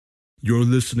You're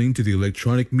listening to the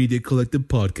Electronic Media Collective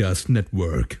Podcast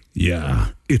Network. Yeah,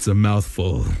 it's a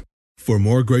mouthful. For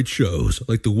more great shows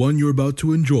like the one you're about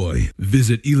to enjoy,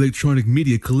 visit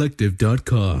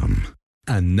electronicmediacollective.com.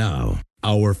 And now,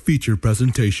 our feature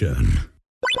presentation.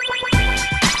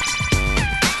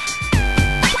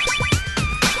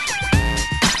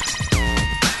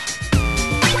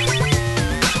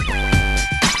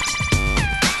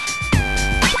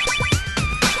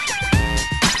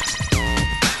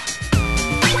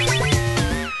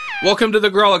 Welcome to the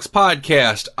Grawlix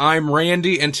Podcast. I'm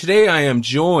Randy, and today I am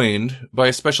joined by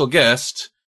a special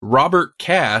guest, Robert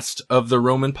Cast of the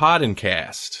Roman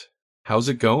Poddencast. How's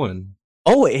it going?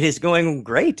 Oh, it is going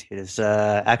great. It is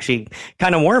actually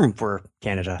kind of warm for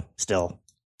Canada still.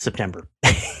 September.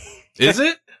 Is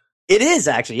it? It is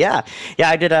actually, yeah.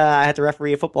 Yeah, I did. I had to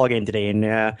referee a football game today, and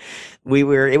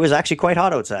it was actually quite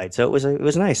hot outside, so it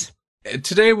was nice.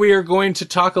 Today we are going to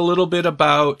talk a little bit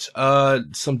about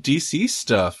some DC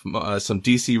stuff, some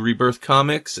DC Rebirth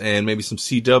comics, and maybe some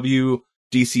CW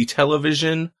DC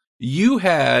television. You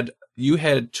had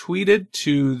tweeted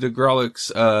to the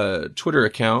Grawlix Twitter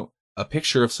account a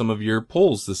picture of some of your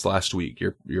polls this last week,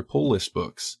 your poll list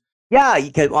books. Yeah,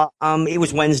 it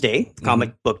was Wednesday,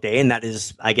 Comic Book Day, and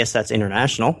I guess that's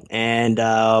international. And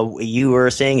you were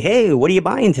saying, "Hey, what are you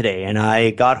buying today?" And I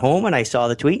got home and I saw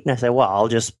the tweet, and I said, "Well, I'll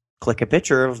just click a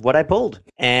picture of what I pulled."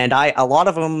 And a lot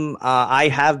of them, I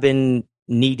have been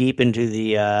knee deep into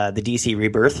the DC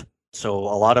Rebirth. So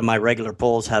a lot of my regular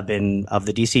pulls have been of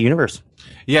the DC universe.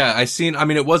 Yeah,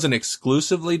 it wasn't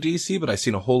exclusively DC, but I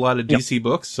seen a whole lot of DC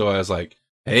books. So I was like,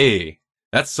 hey,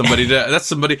 that's somebody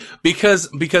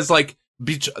because like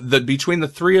between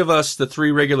the three of us, the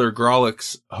three regular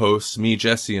Grawlix hosts, me,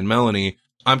 Jesse, and Melanie,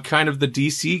 I'm kind of the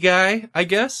DC guy, I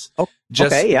guess. Oh,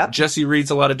 okay, yeah. Jesse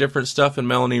reads a lot of different stuff, and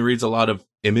Melanie reads a lot of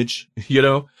Image,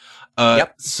 Yep.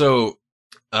 So,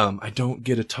 I don't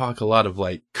get to talk a lot of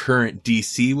like current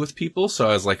DC with people, so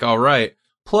I was like, all right.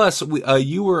 Plus,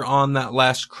 you were on that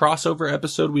last crossover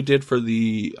episode we did for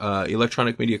the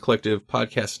Electronic Media Collective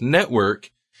Podcast Network,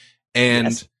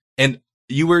 and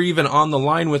you were even on the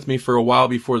line with me for a while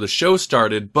before the show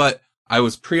started, but I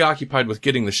was preoccupied with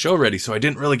getting the show ready, so I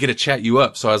didn't really get to chat you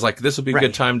up. So I was like, this will be a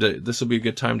good time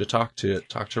to talk to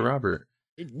Robert.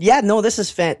 Yeah, no, this is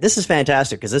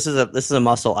fantastic because this is a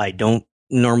muscle I don't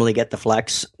normally get to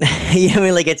flex. You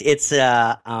know, like it's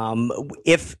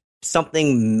if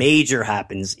something major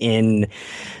happens in,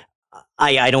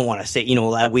 I don't want to say,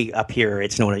 we up here,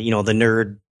 it's known, the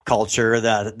nerd culture,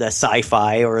 the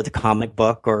sci-fi or the comic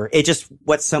book, or it's just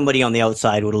what somebody on the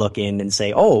outside would look in and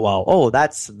say, oh, wow, oh,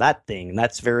 that's that thing.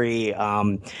 That's very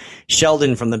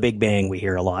Sheldon from the Big Bang. We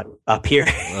hear a lot up here.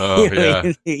 Oh,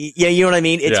 yeah. Yeah, you know what I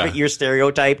mean? It's you're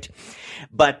stereotyped.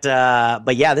 But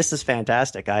yeah, this is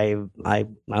fantastic. You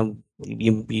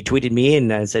tweeted me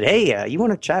and said, hey, you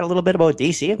want to chat a little bit about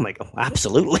DC? I'm like, oh,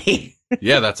 absolutely.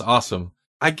 Yeah, that's awesome.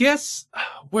 I guess,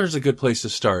 where's a good place to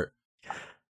start?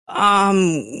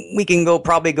 We can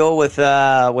probably go with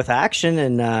action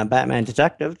and Batman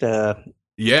Detective.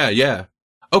 Yeah.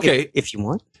 Okay, if you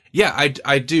want. Yeah,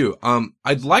 I do.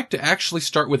 I'd like to actually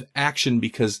start with action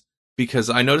because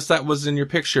I noticed that was in your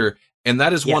picture, and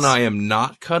that is one I am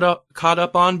not caught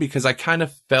up on because I kind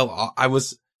of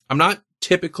I'm not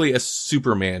typically a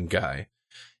Superman guy,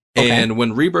 and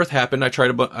when Rebirth happened,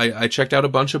 I checked out a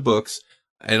bunch of books.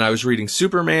 And I was reading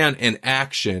Superman and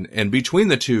Action, and between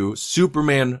the two,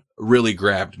 Superman really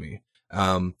grabbed me.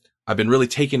 I've been really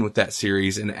taken with that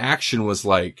series, and Action was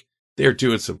like, they're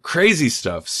doing some crazy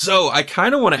stuff. So I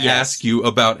kind of want to ask you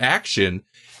about Action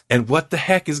and what the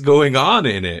heck is going on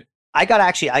in it. I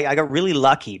got really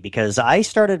lucky because I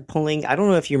started pulling, I don't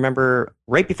know if you remember,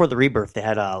 right before the Rebirth, they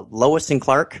had Lois and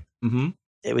Clark. Mm-hmm.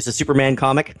 It was a Superman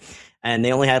comic, and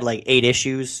they only had like 8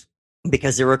 issues.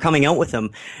 Because they were coming out with them,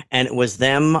 and it was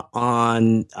them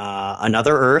on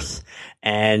another Earth,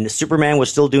 and Superman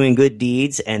was still doing good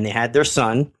deeds, and they had their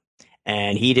son,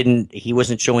 and he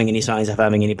wasn't showing any signs of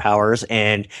having any powers,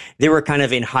 and they were kind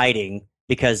of in hiding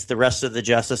because the rest of the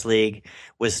Justice League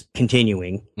was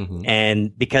continuing,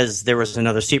 and because there was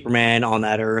another Superman on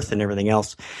that Earth and everything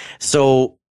else.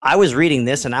 So I was reading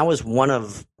this, and I was one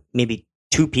of maybe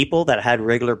 2 people that had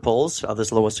regular pulls of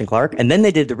this Lois and Clark. And then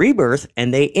they did the Rebirth,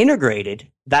 and they integrated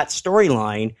that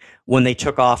storyline when they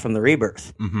took off from the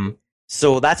Rebirth. Mm-hmm.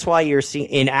 So that's why you're seeing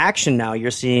in action now,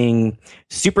 you're seeing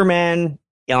Superman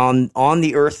on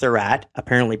the Earth they're at,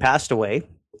 apparently passed away.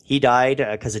 He died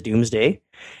because of Doomsday.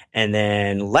 And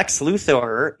then Lex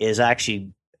Luthor is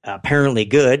actually apparently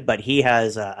good, but he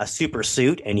has a super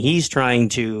suit, and he's trying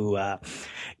to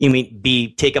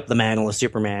take up the mantle of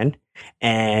Superman.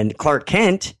 And Clark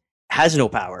Kent has no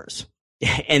powers.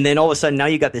 And then all of a sudden now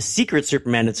you got this secret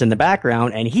Superman that's in the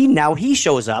background, and he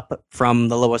shows up from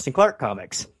the Lois and Clark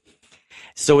comics.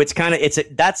 So it's kind of,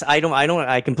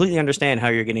 I completely understand how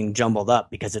you're getting jumbled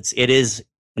up, because it is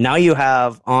now you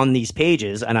have on these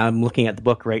pages, and I'm looking at the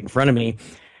book right in front of me,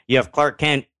 you have Clark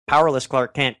Kent, powerless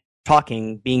Clark Kent,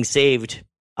 talking, being saved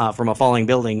from a falling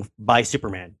building by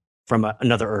Superman from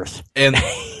another Earth. And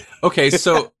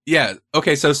so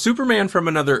Superman from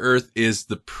Another Earth is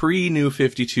the pre-New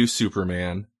 52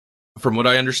 Superman, from what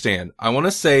I understand. I want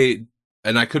to say,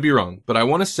 and I could be wrong, but I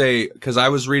want to say, because I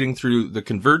was reading through the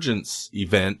Convergence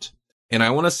event, and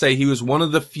I want to say he was one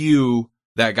of the few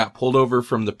that got pulled over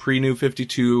from the pre-New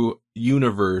 52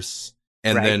 universe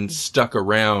and then stuck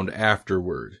around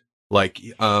afterward. Like,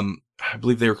 I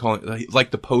believe they were calling it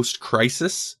like the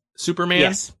post-crisis Superman.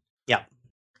 Yes. Yeah.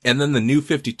 And then the New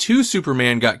 52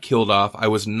 Superman got killed off. I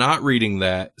was not reading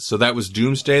that. So that was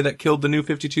Doomsday that killed the New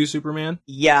 52 Superman?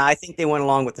 Yeah, I think they went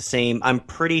along with the same. I'm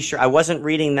pretty sure. I wasn't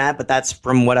reading that, but that's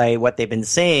from what they've been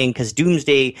saying, because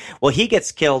Doomsday, well, he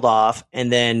gets killed off,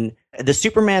 and then the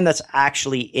Superman that's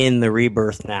actually in the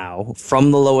Rebirth now,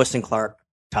 from the Lois and Clark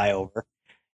tie-over,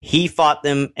 he fought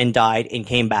them and died and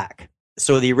came back.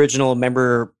 So the original,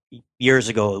 remember years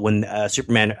ago when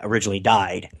Superman originally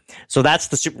died. So that's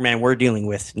the Superman we're dealing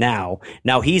with now.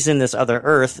 Now he's in this other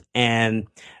Earth, and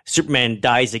Superman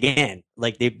dies again.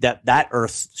 Like that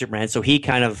Earth Superman. So he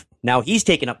kind of, now he's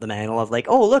taken up the mantle of like,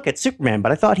 oh, look, it's Superman,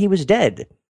 but I thought he was dead.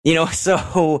 You know,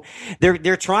 so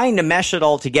they're trying to mesh it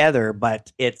all together,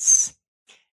 but it's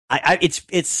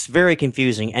very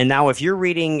confusing. And now if you're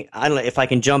reading, I don't know if I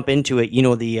can jump into it, you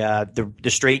know, the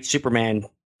straight Superman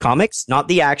comics, not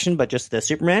the action, but just the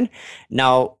Superman.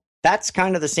 Now that's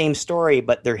kind of the same story,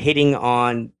 but they're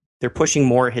pushing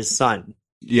more his son.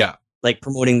 Yeah. Like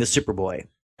promoting the Superboy.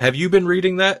 Have you been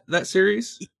reading that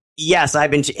series? Yes,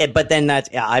 I've been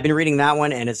reading that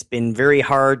one, and it's been very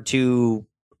hard to,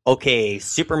 okay,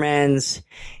 Superman's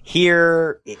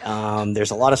here.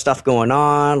 There's a lot of stuff going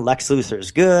on. Lex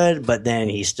Luthor's good, but then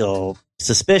he's still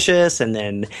suspicious,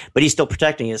 but he's still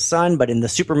protecting his son. But in the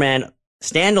Superman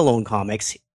standalone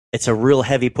comics, it's a real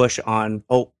heavy push on,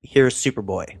 oh, here's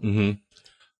Superboy. Mm-hmm.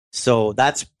 So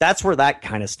that's where that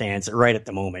kind of stands right at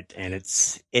the moment, and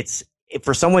it's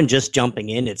for someone just jumping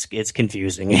in, it's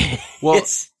confusing. Well,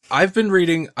 I've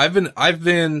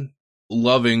been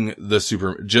loving the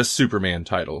Superman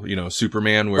title, you know,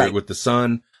 Superman with the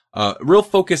son, real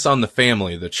focus on the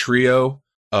family, the trio.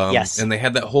 Yes. And they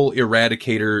had that whole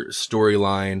Eradicator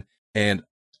storyline, and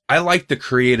I like the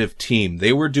creative team.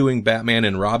 They were doing Batman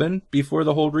and Robin before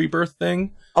the whole Rebirth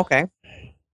thing. Okay.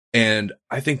 And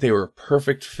I think they were a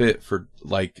perfect fit for,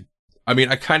 like, I mean,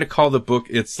 I kind of call the book,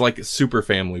 it's like a super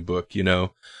family book, you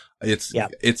know? It's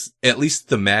at least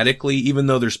thematically, even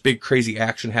though there's big crazy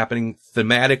action happening,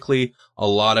 thematically, a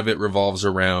lot of it revolves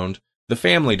around the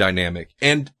family dynamic,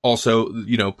 and also,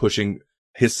 you know, pushing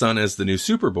his son as the new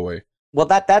Superboy. Well,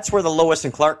 that's where the Lois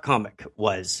and Clark comic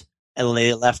was, and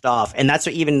they left off. And that's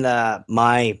what even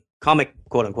my comic,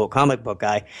 quote unquote, comic book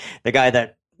guy, the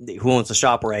guy who owns the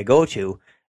shop where I go to,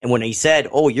 and when he said,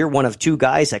 oh, you're one of two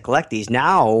guys that collect these,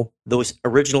 now those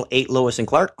original 8 Lois and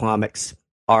Clark comics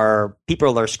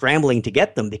people are scrambling to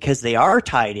get them because they are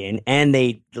tied in, and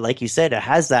they, like you said, it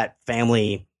has that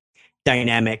family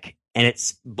dynamic, and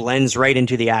it blends right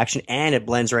into the action, and it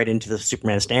blends right into the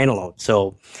Superman standalone.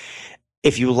 So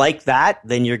if you like that,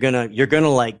 then you're gonna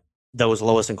like those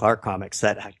Lois and Clark comics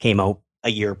that came out a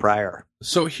year prior.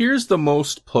 So here's the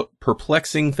most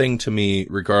perplexing thing to me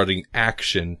regarding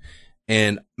action,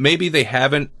 and maybe they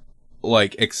haven't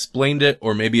like explained it,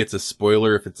 or maybe it's a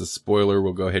spoiler. If it's a spoiler,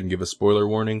 we'll go ahead and give a spoiler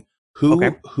warning.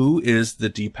 Who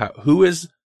is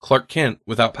Clark Kent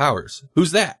without powers?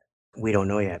 Who's that? We don't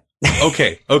know yet.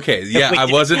 Okay. Yeah, I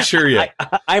wasn't sure yet.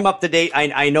 I'm up to date.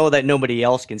 I know that nobody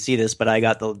else can see this, but I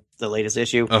got the latest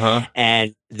issue. Uh-huh.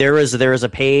 And there is a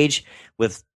page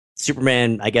with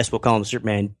Superman, I guess we'll call him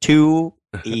Superman 2.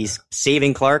 He's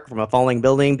saving Clark from a falling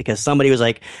building because somebody was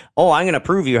like, oh, I'm going to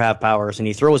prove you have powers. And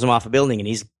he throws him off a building, and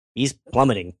he's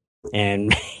plummeting,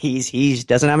 and he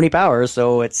doesn't have any powers.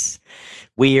 So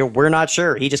we're not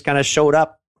sure. He just kind of showed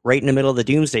up right in the middle of the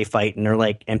Doomsday fight, and they're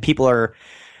like, and people are,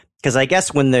 because I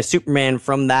guess when the Superman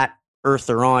from that Earth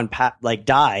they're on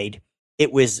died,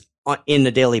 it was in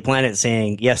the Daily Planet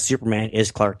saying, yes, Superman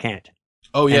is Clark Kent.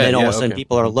 Oh yeah. And then all of a sudden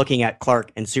people are looking at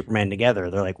Clark and Superman together.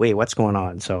 They're like, wait, what's going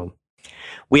on? So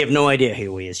we have no idea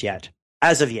who he is yet,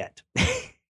 as of yet.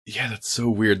 Yeah, that's so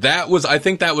weird. I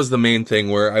think that was the main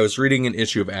thing, where I was reading an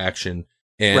issue of Action,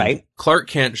 and Clark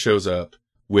Kent shows up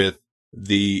with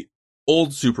the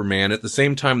old Superman. At the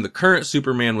same time, the current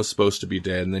Superman was supposed to be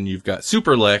dead. And then you've got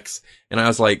Super Lex. And I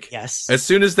was like, Yes. as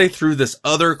soon as they threw this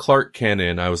other Clark Kent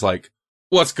in, I was like,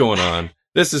 what's going on?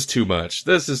 This is too much.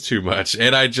 This is too much.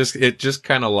 And it just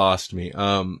kind of lost me.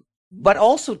 But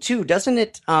also too, doesn't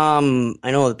it, I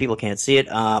know that people can't see it.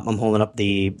 I'm holding up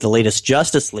the latest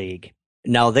Justice League.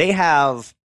 Now they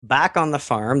have back on the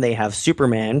farm, they have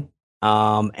Superman,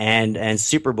 and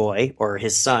Superboy or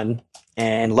his son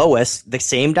and Lois, the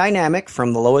same dynamic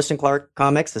from the Lois and Clark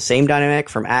comics, the same dynamic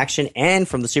from Action and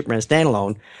from the Superman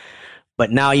standalone.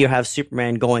 But now you have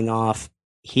Superman going off.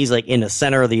 He's like in the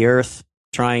center of the earth,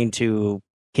 trying to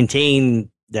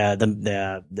contain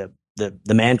the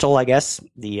mantle, I guess,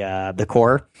 the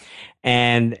core.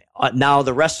 And now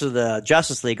the rest of the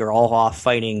Justice League are all off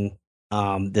fighting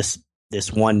this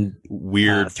one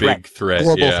weird threat, big threat,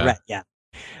 global threat. Yeah.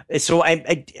 So,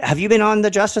 I have you been on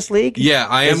the Justice League? Yeah,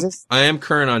 I am. I am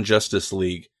current on Justice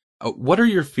League. What are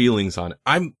your feelings on it?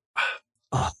 I'm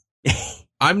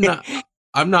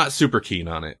not super keen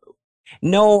on it.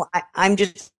 No, I'm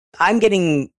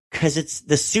getting, because it's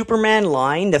the Superman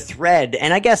line, the thread,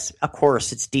 and I guess, of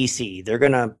course, it's DC. They're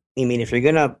gonna, if you're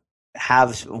gonna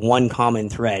have one common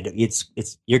thread,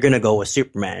 you're gonna go with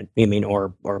Superman.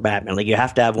 Or Batman. Like, you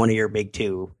have to have one of your big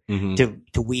two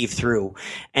to weave through,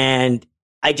 and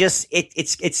I just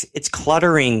it's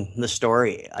cluttering the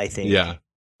story, I think. Yeah,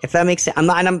 if that makes sense.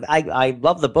 I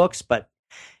love the books, but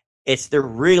they're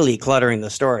really cluttering the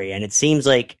story, and it seems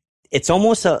like it's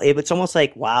almost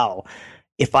like, wow.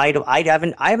 If I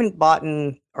haven't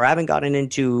gotten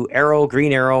into Arrow,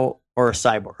 Green Arrow, or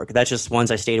Cyborg. That's just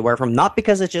ones I stayed away from. Not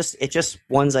because it's just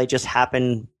ones I just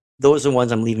happen. Those are the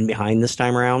ones I'm leaving behind this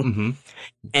time around. Mm-hmm.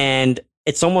 And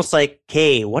it's almost like,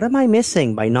 hey, what am I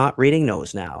missing by not reading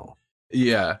those now?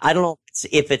 Yeah, I don't know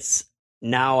if it's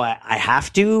now I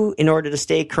have to in order to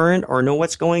stay current or know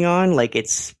what's going on. Like,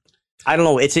 I don't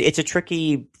know. It's a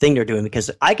tricky thing they're doing,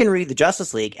 because I can read the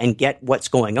Justice League and get what's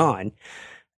going on.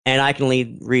 And I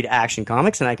can read Action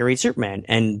Comics, and I can read Superman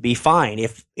and be fine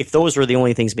if those were the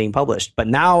only things being published. But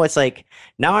now it's like,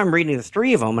 now I'm reading the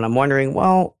three of them, and I'm wondering,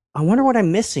 well, I wonder what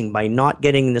I'm missing by not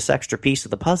getting this extra piece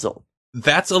of the puzzle.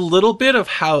 That's a little bit of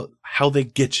how they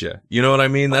get you. You know what I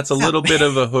mean? That's a little bit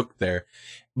of a hook there.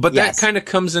 But Yes. that kind of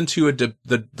comes into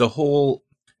the whole.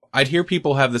 I'd hear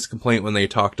people have this complaint when they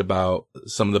talked about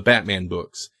some of the Batman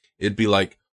books. It'd be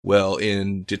like, well,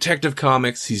 in Detective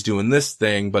Comics, he's doing this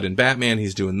thing, but in Batman,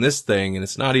 he's doing this thing, and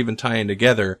it's not even tying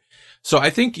together. So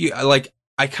I think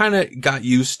I kind of got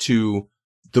used to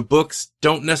the books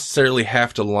don't necessarily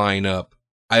have to line up.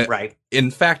 Right. In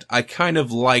fact, I kind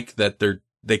of like that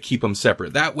they keep them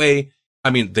separate. That way,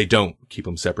 they don't keep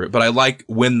them separate, but I like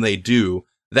when they do.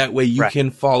 That way you can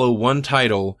follow one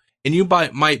title, and you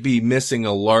might be missing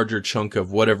a larger chunk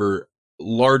of whatever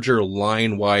larger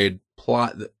line-wide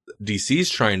plot that DC's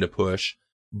trying to push,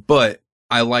 but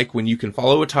I like when you can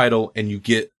follow a title and you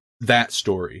get that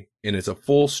story, and it's a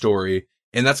full story,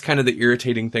 and that's kind of the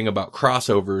irritating thing about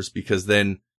crossovers, because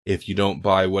then if you don't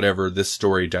buy whatever this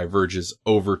story diverges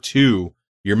over to,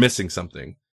 you're missing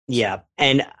something. Yeah,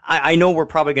 and I know we're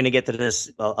probably going to get to this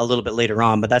a little bit later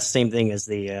on, but that's the same thing as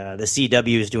the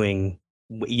CW is doing.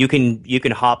 You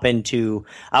can hop into.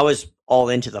 I was all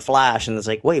into the Flash, and it's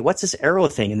like, wait, what's this Arrow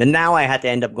thing? And then now I had to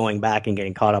end up going back and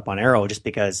getting caught up on Arrow just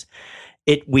because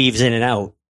it weaves in and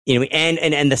out.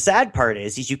 And the sad part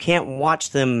is you can't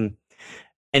watch them,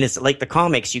 and it's like the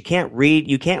comics. You can't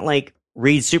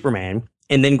read Superman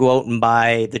and then go out and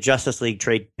buy the Justice League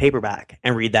trade paperback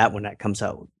and read that when that comes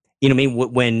out. You know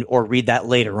what I mean? Or read that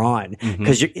later on,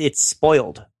 because it's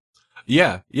spoiled.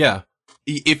 Yeah.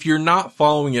 If you're not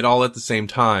following it all at the same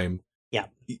time,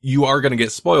 you are going to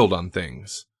get spoiled on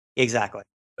things. Exactly.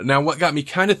 Now, what got me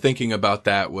kind of thinking about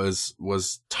that was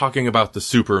talking about the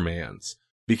Supermans,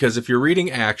 because if you're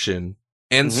reading Action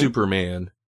and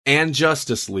Superman and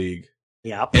Justice League,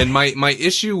 and my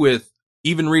issue with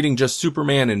even reading just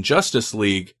Superman and Justice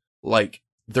League, like,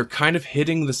 they're kind of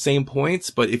hitting the same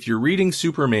points, but if you're reading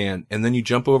Superman and then you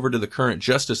jump over to the current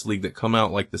Justice League that come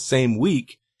out like the same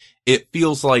week, it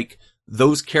feels like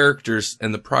those characters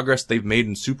and the progress they've made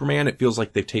in Superman, it feels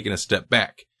like they've taken a step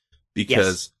back,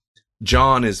 because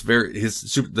John is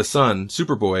the son,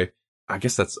 Superboy. I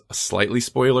guess that's slightly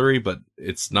spoilery, but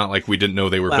it's not like we didn't know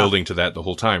they were building to that the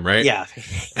whole time, right? Yeah,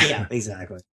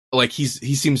 exactly. Like, he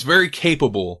seems very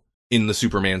capable in the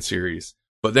Superman series,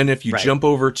 but then if you jump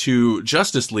over to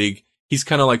Justice League, he's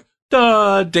kind of like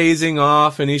dazing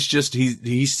off, and he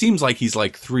seems like he's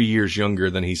like 3 years younger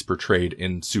than he's portrayed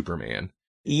in Superman.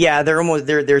 Yeah,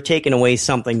 they're taking away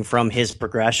something from his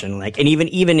progression, like, and even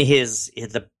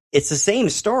it's the same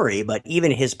story, but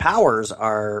even his powers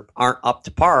aren't up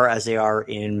to par as they are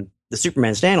in the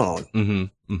Superman standalone. Mm-hmm,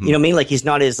 mm-hmm. You know what I mean? Like he's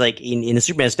not as like in the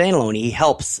Superman standalone, he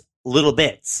helps little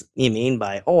bits. You know what I mean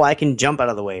by I can jump out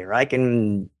of the way, or I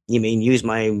can use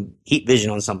my heat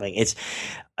vision on something.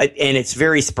 It's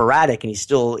very sporadic, and he's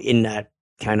still in that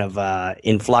kind of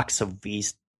influx of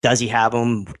does he have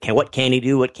them? What can he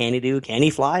do? What can he do? Can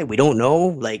he fly? We don't know.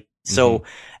 Like so. Mm-hmm.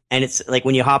 And it's like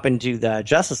when you hop into the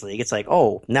Justice League, it's like,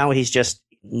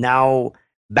 now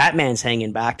Batman's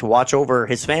hanging back to watch over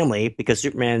his family because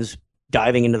Superman's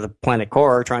diving into the planet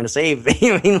core trying to save.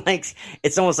 I mean, like,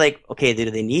 it's almost like, okay, do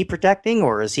they need protecting,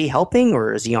 or is he helping,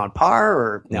 or is he on par,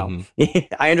 or no?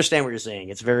 Mm-hmm. I understand what you're saying.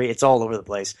 It's all over the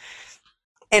place.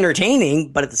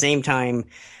 Entertaining, but at the same time,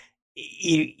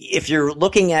 if you're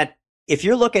looking at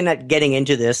getting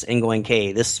into this and going,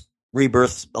 okay, this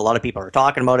Rebirth, a lot of people are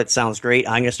talking about it. Sounds great.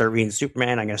 I'm going to start reading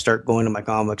Superman. I'm going to start going to my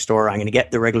comic store. I'm going to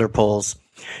get the regular pulls,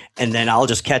 and then I'll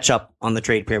just catch up on the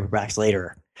trade paperbacks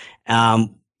later.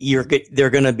 They're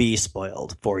going to be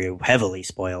spoiled for you, heavily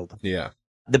spoiled. Yeah.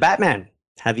 The Batman.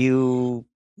 Have you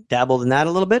dabbled in that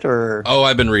a little bit, or? Oh,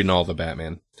 I've been reading all the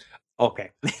Batman. Okay.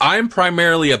 I'm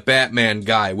primarily a Batman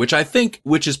guy, which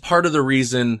is part of the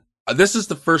reason. This is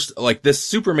the first, like, this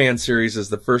Superman series is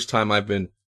the first time I've been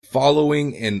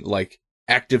following and like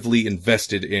actively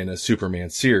invested in a Superman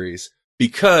series,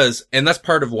 and that's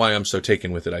part of why I'm so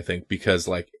taken with it, I think, because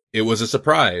like it was a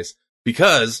surprise,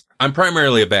 because I'm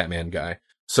primarily a Batman guy.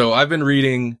 So I've been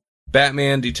reading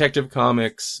Batman, Detective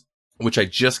Comics, which I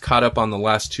just caught up on the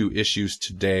last 2 issues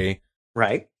today.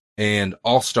 Right. And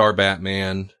All-Star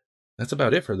Batman. That's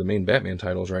about it for the main Batman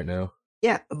titles right now.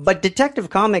 Yeah, but Detective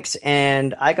Comics,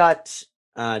 and I got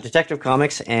Detective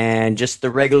Comics and just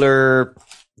the regular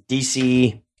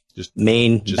DC just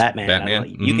Batman. Batman.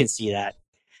 Mm-hmm. You can see that.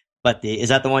 But is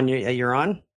that the one you're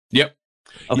on? Yep.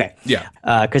 Okay. Yeah.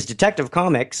 Because Detective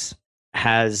Comics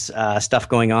has stuff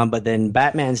going on, but then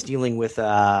Batman's dealing with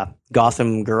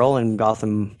Gotham Girl and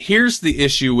Gotham. Here's the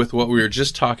issue with what we were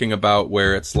just talking about,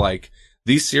 where it's like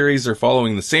these series are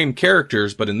following the same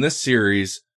characters, but in this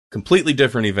series, completely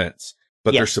different events.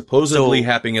 But they're supposedly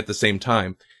happening at the same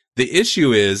time. The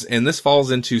issue is, and this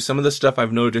falls into some of the stuff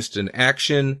I've noticed in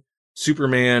Action,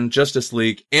 Superman, Justice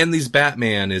League, and these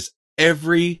Batman, is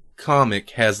every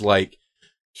comic has like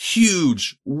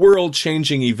huge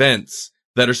world-changing events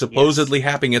that are supposedly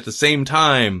happening at the same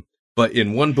time, but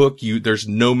in one book, there's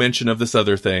no mention of this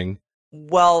other thing.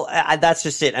 Well, that's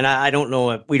just it, and I don't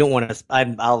know if we don't want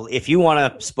to. If you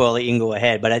want to spoil it, you can go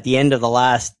ahead. But at the end of the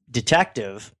last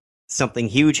Detective, something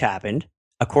huge happened,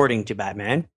 according to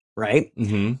Batman. Right.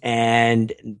 Mm-hmm.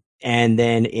 And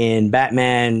then in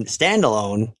Batman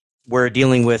Standalone, we're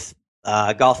dealing with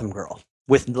Gotham Girl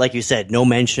with, like you said, no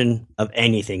mention of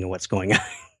anything of what's going on.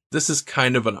 This is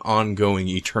kind of an ongoing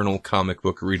eternal comic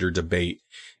book reader debate,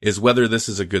 is whether this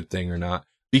is a good thing or not.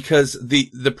 Because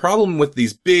the problem with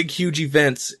these big, huge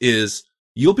events is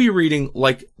you'll be reading,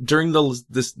 like during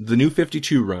the New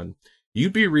 52 run,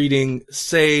 you'd be reading,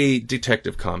 say,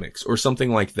 Detective Comics or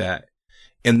something like that.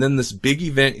 And then this big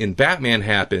event in Batman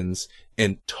happens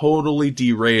and totally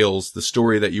derails the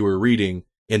story that you were reading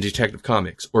in Detective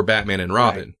Comics or Batman and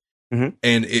Robin. Right. Mm-hmm.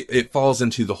 And it falls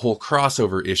into the whole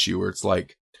crossover issue where it's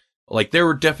like there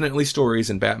were definitely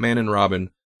stories in Batman and Robin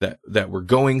that were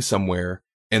going somewhere.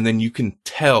 And then you can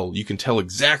tell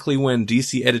exactly when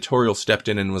DC editorial stepped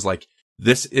in and was like,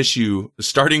 this issue,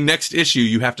 starting next issue,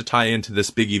 you have to tie into this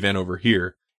big event over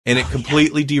here. And it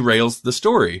completely derails the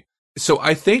story. So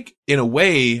I think in a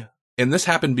way, and this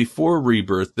happened before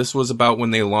Rebirth, this was about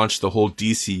when they launched the whole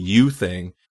DCU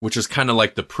thing, which is kind of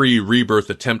like the pre-Rebirth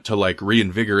attempt to like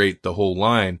reinvigorate the whole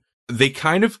line. They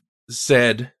kind of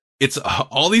said it's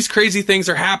all these crazy things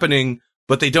are happening,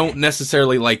 but they don't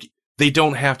necessarily they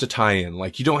don't have to tie in.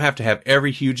 Like you don't have to have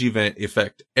every huge event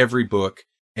affect every book,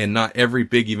 and not every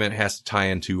big event has to tie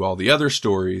into all the other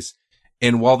stories.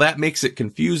 And while that makes it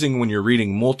confusing when you're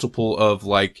reading multiple of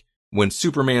like, when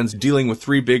Superman's dealing with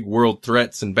 3 big world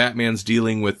threats and Batman's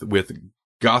dealing with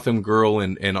Gotham Girl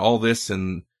and all this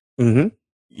and,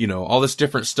 all this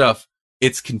different stuff,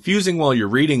 it's confusing while you're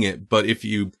reading it. But if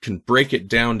you can break it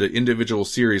down to individual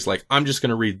series, like I'm just going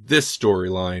to read this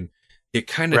storyline, it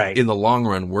kind of in the long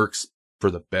run works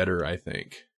for the better, I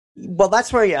think. Well,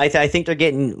 that's where I think they're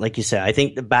getting, like you said, I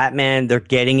think the Batman, they're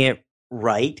getting it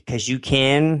right because you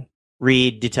can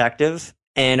read Detective.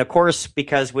 And of course,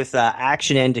 because with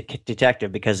Action and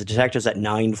Detective, because the Detective's at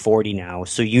 940 now,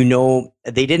 so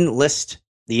they didn't list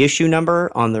the issue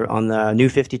number on the New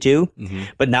 52,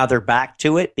 but now they're back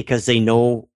to it because they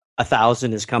know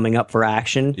 1,000 is coming up for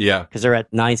Action. Yeah, because they're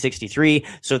at 963.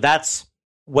 So that's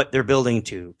what they're building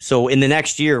to. So in the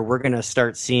next year, we're going to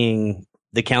start seeing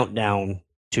the countdown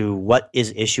to what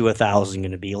is issue 1,000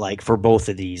 going to be like for both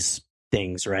of these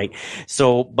things, right?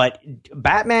 So, but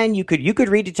Batman, you could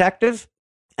read Detective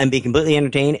and be completely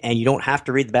entertained, and you don't have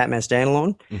to read the Batman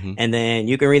standalone. Mm-hmm. And then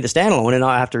you can read the standalone and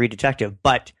not have to read Detective.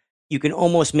 But you can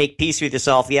almost make peace with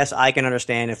yourself. Yes, I can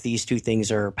understand if these two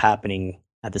things are happening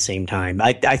at the same time.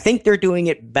 I think they're doing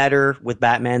it better with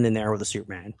Batman than they are with the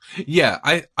Superman. Yeah,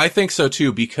 I think so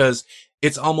too, because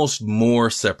it's almost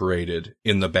more separated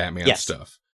in the Batman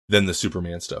stuff than the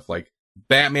Superman stuff. Like,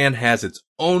 Batman has its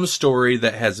own story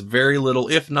that has very little,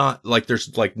 if not, like,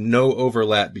 there's like no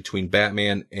overlap between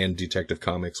Batman and Detective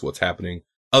Comics, what's happening,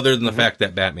 other than the fact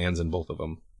that Batman's in both of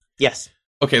them. Yes.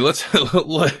 Okay, let's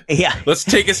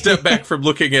take a step back from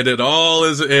looking at it all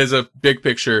as a big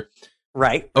picture.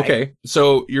 Right. Okay,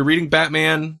 so you're reading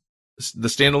Batman, the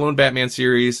standalone Batman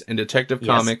series, and Detective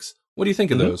Comics. What do you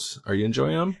think of those? Are you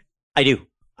enjoying them? I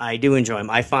do enjoy them.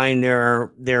 I find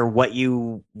they're what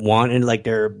you want, and like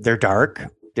they're dark.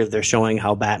 They're showing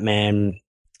how Batman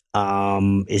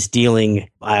is dealing.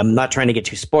 I'm not trying to get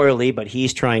too spoily, but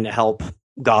he's trying to help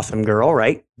Gotham Girl,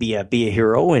 right? Be a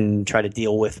hero and try to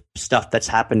deal with stuff that's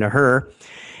happened to her.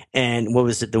 And what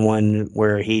was it? The one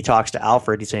where he talks to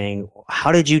Alfred, he's saying,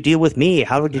 "How did you deal with me?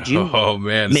 How did you?" Oh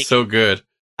man, so good.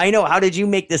 I know. How did you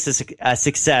make this a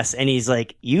success? And he's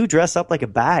like, "You dress up like a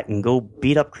bat and go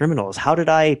beat up criminals. How did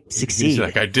I succeed?" He's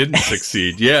like, "I didn't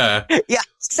succeed." Yeah. Yeah,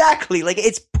 exactly. Like,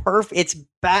 it's perfect. It's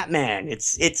Batman.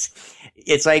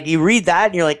 It's like you read that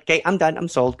and you're like, "Okay, I'm done. I'm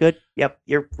sold. Good. Yep,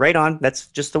 you're right on. That's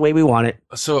just the way we want it."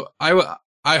 So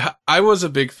I was a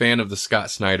big fan of the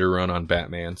Scott Snyder run on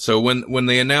Batman. So when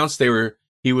they announced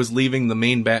he was leaving the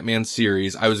main Batman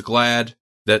series, I was glad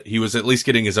that he was at least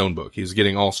getting his own book. He was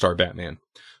getting All-Star Batman.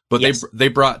 But they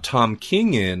brought Tom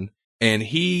King in, and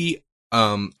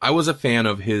I was a fan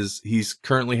of he's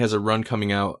currently has a run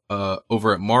coming out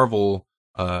over at Marvel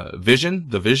Vision,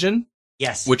 The Vision.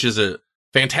 Yes. Which is a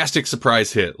fantastic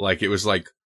surprise hit. Like, it was like,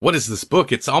 what is this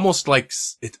book? It's almost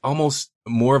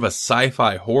more of a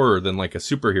sci-fi horror than like a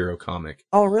superhero comic.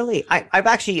 Oh, really?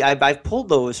 I've pulled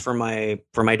those for my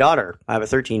daughter. I have a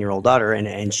 13-year-old daughter,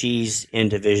 and she's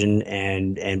into Vision,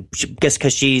 and just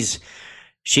because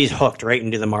she's hooked right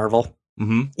into the Marvel.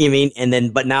 Mm-hmm. You mean? And then,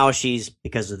 but now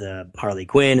because of the Harley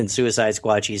Quinn and Suicide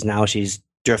Squad, she's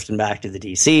drifting back to the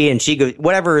DC, and she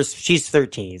goes, she's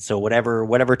 13. So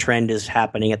whatever trend is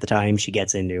happening at the time, she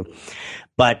gets into.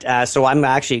 But, so I'm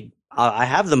actually, I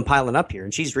have them piling up here,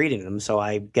 and she's reading them. So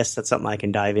I guess that's something I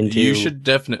can dive into. You should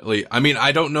definitely. I mean,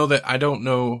 I don't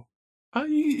know.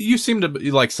 You seem to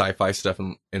like sci-fi stuff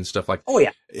and stuff like. Oh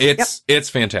yeah, it's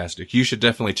fantastic. You should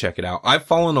definitely check it out. I've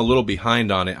fallen a little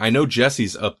behind on it. I know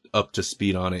Jesse's up to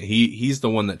speed on it. He's the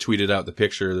one that tweeted out the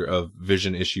picture of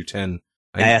Vision issue 10.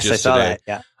 Yes, I saw that.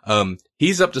 Yeah.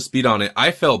 He's up to speed on it.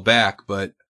 I fell back,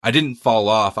 but I didn't fall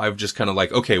off. I've just kind of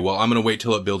like, okay, well, I'm gonna wait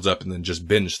till it builds up and then just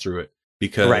binge through it,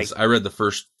 because I read the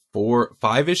first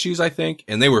 5 issues, I think,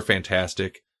 and they were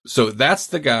fantastic. So that's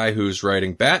the guy who's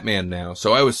writing Batman now.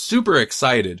 So I was super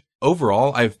excited.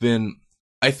 Overall, I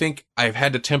think I've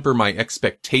had to temper my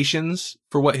expectations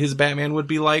for what his Batman would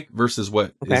be like versus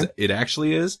what it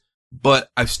actually is. But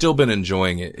I've still been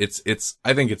enjoying it.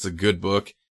 I think it's a good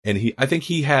book. And I think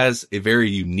he has a very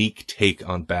unique take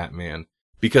on Batman,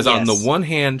 because on the one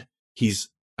hand,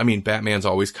 Batman's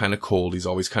always kind of cold. He's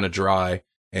always kind of dry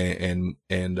and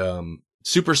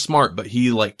super smart, but he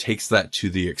like takes that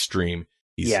to the extreme.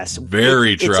 He's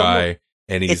very dry,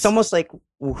 and it's almost like,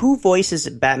 who voices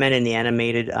Batman in the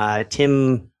animated?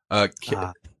 Tim,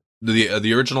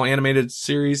 the original animated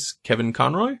series, Kevin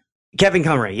Conroy.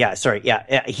 Yeah, sorry, yeah.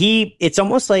 It's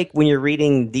almost like when you're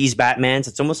reading these Batmans,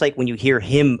 it's almost like when you hear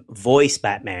him voice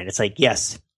Batman, it's like,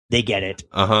 yes, they get it.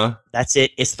 That's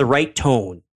it. It's the right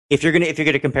tone. If you're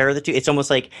gonna compare the two, it's almost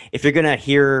like if you're gonna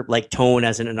hear like tone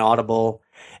as an inaudible,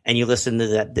 and you listen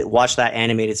to watch that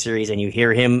animated series and you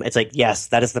hear him, it's like, yes,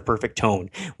 that is the perfect tone.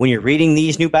 When you're reading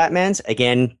these new Batmans,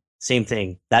 again, same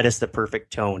thing. That is the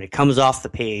perfect tone. It comes off the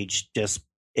page,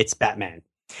 it's Batman.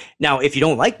 Now, if you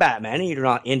don't like Batman and you're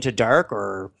not into dark,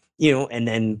 or, and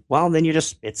then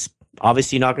it's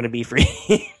obviously not going to be for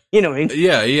you. You know what I mean?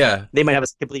 Yeah. They might have a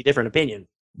completely different opinion.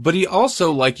 But he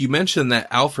also, like you mentioned, that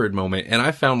Alfred moment, and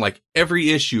I found like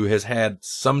every issue has had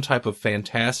some type of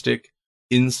fantastic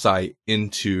insight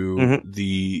into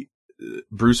the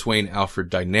Bruce Wayne Alfred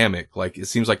dynamic. Like, it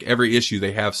seems like every issue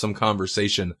they have some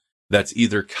conversation that's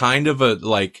either kind of a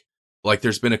like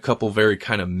there's been a couple very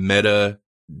kind of meta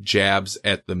jabs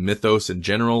at the mythos in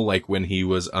general, like when he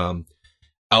was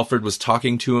Alfred was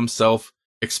talking to himself,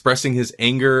 expressing his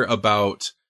anger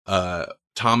about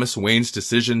Thomas Wayne's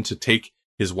decision to take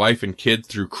his wife and kid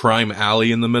through Crime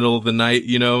Alley in the middle of the night,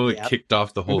 you know, it kicked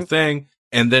off the whole thing.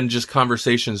 And then just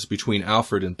conversations between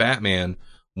Alfred and Batman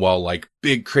while like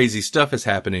big crazy stuff is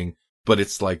happening. But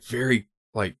it's like very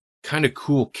like kind of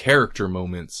cool character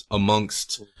moments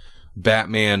amongst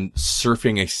Batman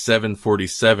surfing a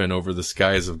 747 over the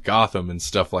skies of Gotham and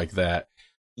stuff like that.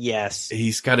 Yes.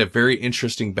 He's got a very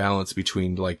interesting balance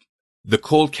between like the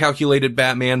cold calculated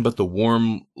Batman, but the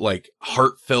warm, like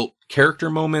heartfelt character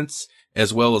moments,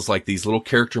 as well as like these little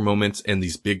character moments and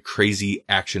these big crazy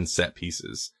action set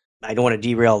pieces. I don't want to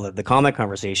derail the comic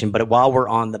conversation, but while we're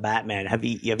on the Batman, have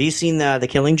you seen the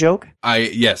Killing Joke?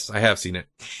 Yes, I have seen it.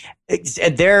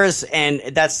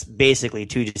 And that's basically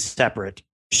two separate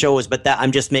shows, but that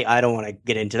I don't want to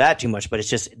get into that too much, but it's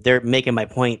just, they're making my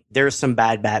point. There's some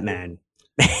bad Batman.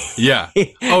 Yeah.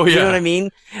 Oh, yeah. You know what I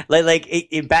mean? Like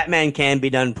Batman can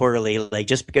be done poorly. Like,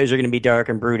 just because you're going to be dark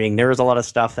and brooding, there was a lot of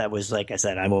stuff that was, like I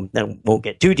said, I won't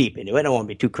get too deep into it. I won't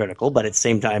be too critical, but at the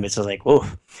same time, it's just like, oh,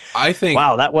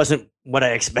 wow, that wasn't what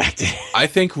I expected. I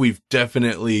think we've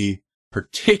definitely,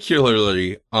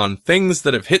 particularly on things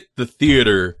that have hit the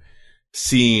theater,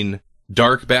 seen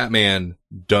dark Batman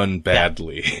done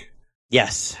badly.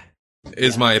 Yes.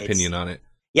 Is my opinion on it.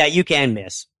 Yeah, you can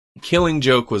miss. Killing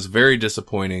Joke was very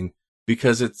disappointing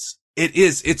because it's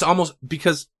almost,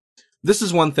 because this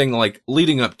is one thing, like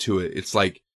leading up to it, it's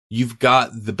like you've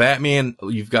got the Batman,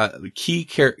 you've got key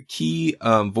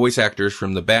voice actors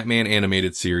from the Batman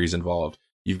animated series involved.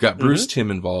 You've got Bruce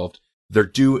Timm involved.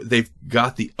 They've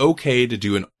got the okay to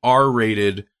do an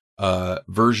R-rated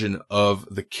version of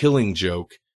The Killing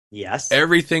Joke. Yes.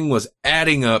 Everything was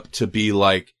adding up to be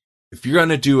like, if you're going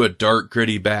to do a dark,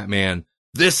 gritty Batman,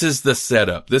 this is the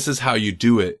setup. This is how you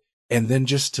do it. And then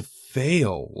just to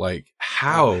fail, like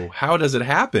how does it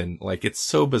happen? Like, it's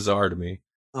so bizarre to me.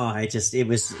 Oh, it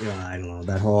was, I don't know,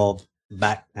 that whole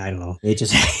back, I don't know. It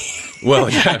just, well,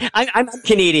 yeah. I'm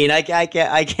Canadian. I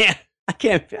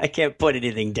can't put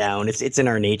anything down. It's in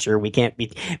our nature. We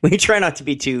try not to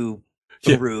be too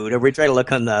rude, or we try to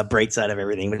look on the bright side of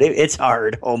everything, but it's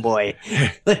hard. Oh boy.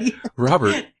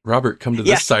 Robert, come to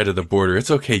this side of the border.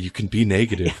 It's okay. You can be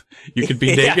negative. You can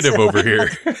be negative over here.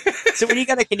 So when you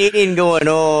got a Canadian going,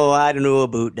 oh, I don't know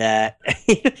about that.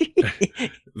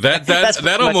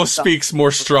 that almost speaks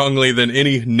more strongly than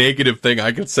any negative thing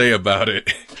I could say about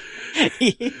it.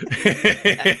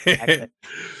 Exactly.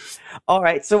 All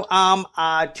right. So,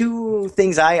 two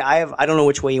things I don't know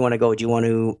which way you want to go. Do you want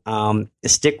to,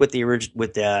 stick with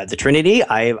the Trinity?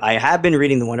 I have been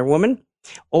reading the Wonder Woman,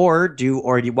 or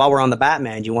while we're on the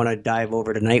Batman, do you want to dive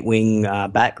over to Nightwing,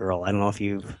 Batgirl? I don't know if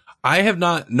I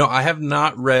have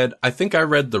not read, I think I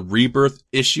read the Rebirth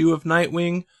issue of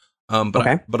Nightwing.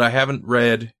 But I haven't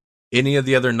read any of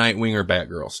the other Nightwing or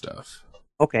Batgirl stuff.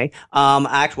 Okay.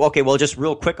 Well, just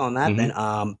real quick on that then.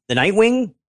 The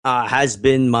Nightwing, has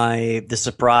been the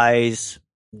surprise,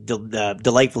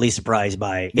 delightfully surprised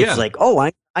by. It's like, oh,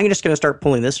 I'm just going to start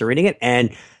pulling this and reading it.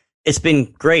 And it's been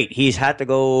great. He's had to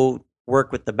go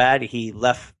work with the bad. He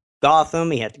left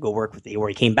Gotham. He had to go work or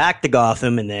he came back to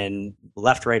Gotham and then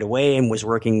left right away and was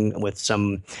working with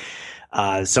some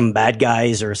bad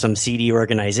guys or some seedy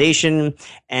organization.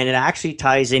 And it actually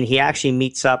ties in. He actually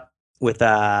meets up with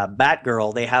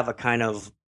Batgirl. They have a kind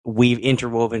of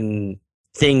interwoven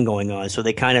thing going on, so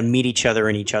they kind of meet each other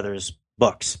in each other's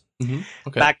books. Okay.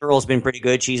 Batgirl's been pretty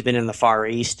good. She's been in the Far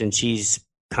East, and she's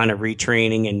kind of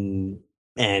retraining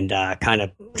and kind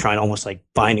of trying to almost like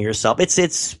finding herself. It's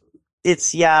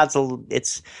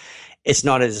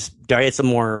not as dark. It's a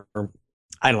more,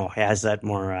 I don't know. It has that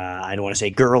more. I don't want to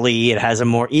say girly. It has a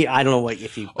more. I don't know what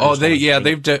if you. Oh,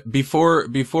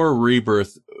 before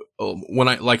Rebirth. When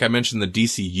I mentioned the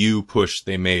DCU push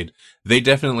they made, they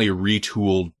definitely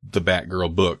retooled the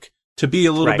Batgirl book to be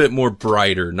a little bit more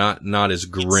brighter, not as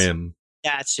grim.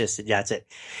 That's it.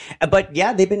 But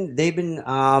yeah, they've been.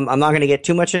 I'm not going to get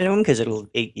too much into them because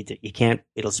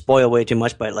it'll spoil way too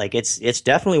much. But like, it's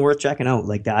definitely worth checking out.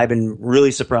 Like, I've been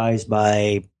really surprised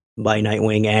by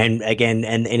Nightwing, and again,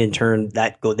 and in turn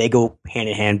they go hand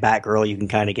in hand. Batgirl, you can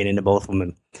kind of get into both of them.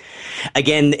 And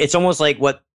again, it's almost like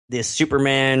what this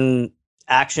Superman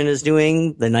action is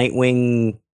doing. The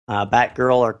Nightwing,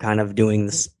 Batgirl are kind of doing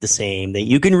the same.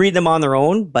 You can read them on their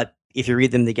own, but if you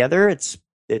read them together,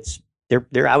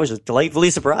 I was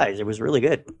delightfully surprised. It was really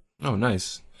good. Oh,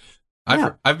 nice.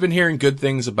 Yeah. I've been hearing good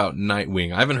things about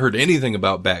Nightwing. I haven't heard anything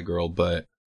about Batgirl, but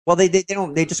well, they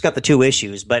just got the 2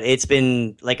 issues, but it's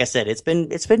been, like I said, it's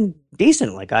been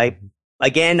decent. Like I'm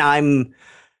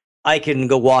I can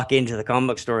go walk into the comic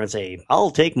book store and say, "I'll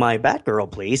take my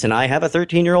Batgirl, please," and I have a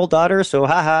 13-year-old daughter, so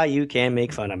haha, you can't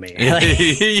make fun of me.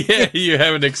 Yeah, you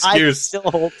have an excuse. I can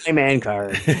still hold my man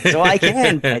card, so I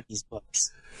can buy these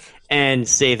books and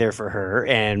stay there for her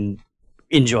and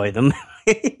enjoy them.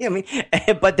 I mean,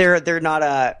 but they're not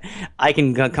I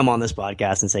can come on this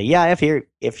podcast and say, yeah,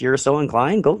 if you're so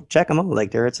inclined, go check them out.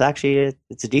 Like, it's actually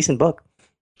it's a decent book.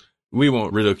 We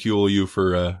won't ridicule you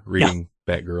for reading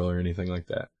Batgirl or anything like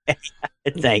that.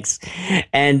 Thanks.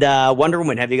 And Wonder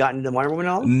Woman, have you gotten to Wonder Woman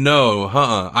at all? No,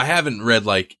 I haven't read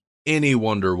like any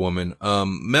Wonder Woman.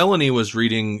 Melanie was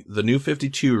reading the New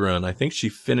 52 run. I think she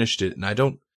finished it, and I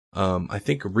don't. I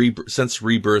think since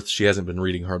Rebirth, she hasn't been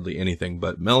reading hardly anything.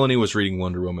 But Melanie was reading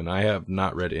Wonder Woman. I have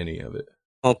not read any of it.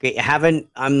 Okay,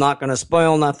 I'm not going to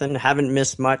spoil nothing. Haven't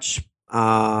missed much.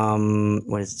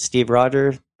 What is it, Steve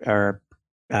Rogers or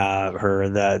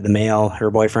the male,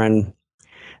 her boyfriend?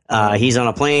 He's on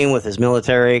a plane with his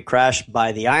military, crashed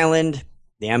by the island.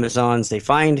 The Amazons, they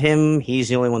find him. He's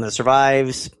the only one that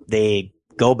survives. They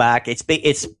go back. It's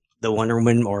the Wonder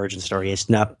Woman origin story. It's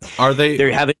not. Are they?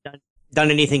 They haven't done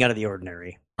anything out of the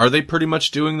ordinary. Are they pretty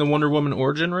much doing the Wonder Woman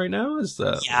origin right now? Is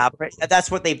that? Yeah,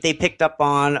 that's what they picked up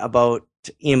on about.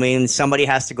 I mean, somebody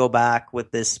has to go back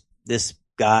with this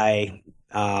guy.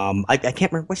 I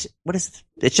can't remember what is.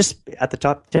 It's just at the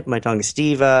tip of my tongue.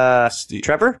 Steve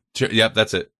Trevor. Yep,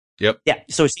 that's it. Yep. Yeah.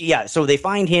 So they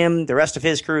find him. The rest of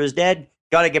his crew is dead.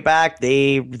 Got to get back.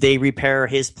 They repair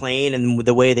his plane, and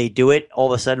the way they do it,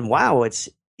 all of a sudden, wow, it's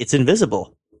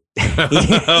invisible.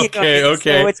 Okay.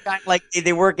 So it's kind of like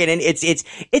they work it in.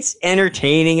 It's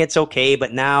entertaining. It's okay.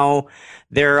 But now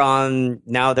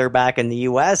they're back in the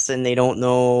U.S. and they don't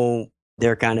know.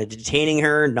 They're kind of detaining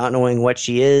her, not knowing what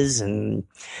she is, and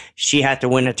she had to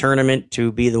win a tournament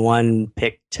to be the one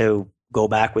picked to go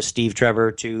back with Steve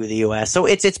Trevor to the U.S. So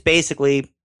it's basically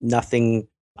nothing.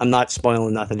 I'm not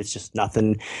spoiling nothing. It's just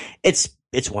nothing. It's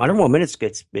Wonder Woman.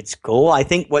 It's cool. I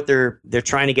think what they're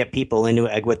trying to get people into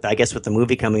it with the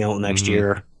movie coming out next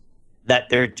year, that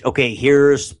they're okay.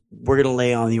 We're gonna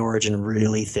lay on the origin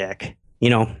really thick,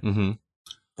 Mm-hmm.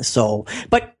 So,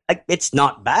 but it's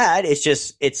not bad. It's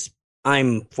just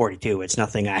I'm 42. It's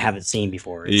nothing I haven't seen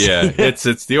before.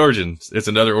 It's the origin. It's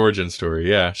another origin story.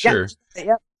 Yeah, sure.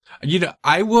 Yeah.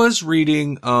 I was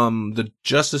reading the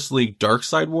Justice League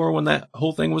Darkseid War when that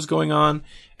whole thing was going on,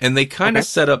 and they kind of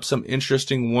set up some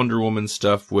interesting Wonder Woman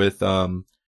stuff with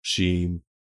she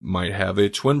might have a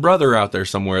twin brother out there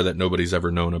somewhere that nobody's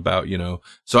ever known about,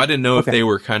 So I didn't know if they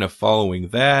were kind of following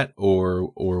that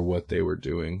or what they were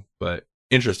doing, but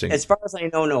interesting. As far as I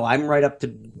know, no, I'm right up to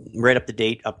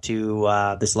date up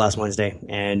to this last Wednesday,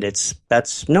 and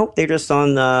they're just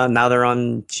on now they're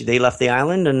on. They left the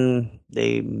island and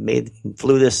they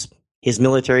flew his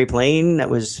military plane that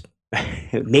was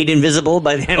made invisible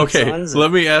by the Amazons. Okay,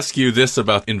 let me ask you this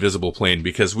about invisible plane,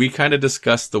 because we kind of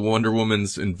discussed the Wonder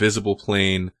Woman's invisible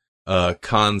plane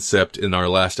concept in our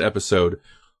last episode.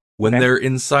 When they're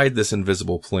inside this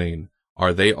invisible plane,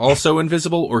 are they also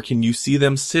invisible, or can you see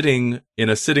them sitting in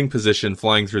a sitting position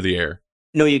flying through the air?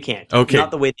 No, you can't. Okay.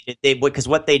 Not the way they did. Because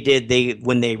what they did,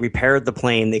 when they repaired the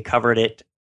plane, they covered it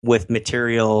with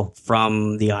material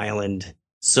from the island.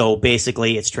 So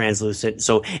basically it's translucent.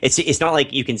 So it's not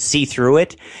like you can see through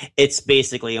it. It's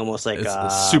basically almost like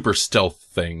a super stealth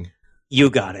thing.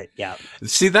 You got it. Yeah.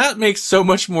 See, that makes so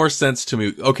much more sense to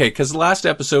me. Okay. Cause last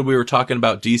episode we were talking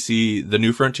about DC, The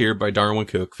New Frontier by Darwin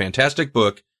Cook. Fantastic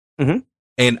book. Mm-hmm.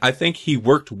 And I think he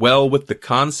worked well with the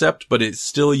concept, but it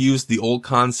still used the old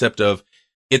concept of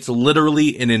it's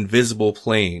literally an invisible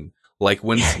plane. Like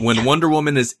when Wonder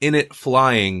Woman is in it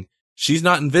flying, she's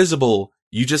not invisible.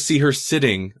 You just see her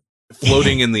sitting,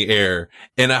 floating in the air.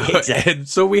 And, exactly. And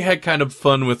so we had kind of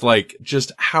fun with like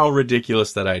just how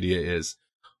ridiculous that idea is.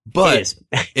 But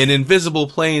an invisible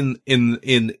plane in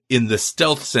the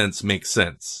stealth sense makes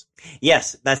sense.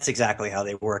 Yes, that's exactly how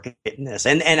they work in this.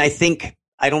 And I think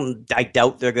I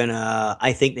doubt they're gonna.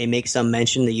 I think they make some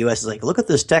mention. The U.S. is like, look at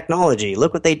this technology.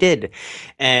 Look what they did,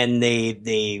 and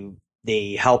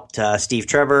they helped Steve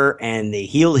Trevor, and they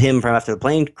healed him from after the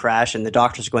plane crash. And the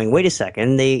doctors are going, wait a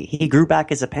second, he grew back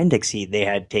his appendix they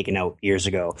had taken out years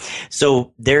ago.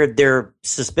 So they're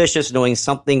suspicious, knowing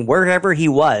something wherever he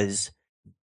was.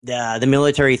 The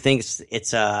military thinks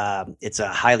it's a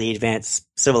highly advanced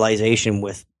civilization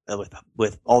with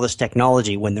all this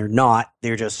technology, when they're not.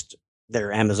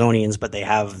 They're Amazonians, but they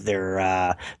have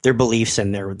their beliefs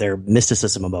and their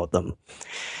mysticism about them.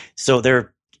 So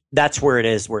that's where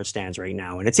it stands right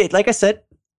now. And it's like I said,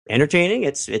 entertaining.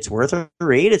 It's worth a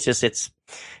read. It's just it's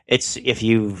if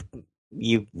you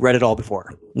you read it all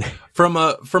before. From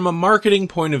a marketing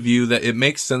point of view, that it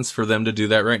makes sense for them to do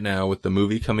that right now with the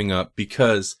movie coming up,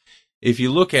 because if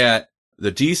you look at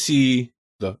the DC,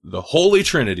 the Holy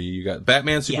Trinity, you got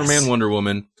Batman, Superman, Yes. Wonder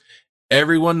Woman.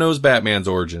 Everyone knows Batman's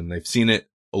origin. They've seen it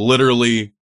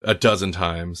literally a dozen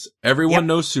times. Everyone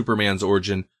knows Superman's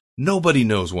origin. Nobody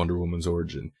knows Wonder Woman's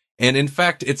origin. And in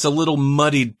fact, it's a little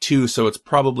muddied too, so it's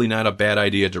probably not a bad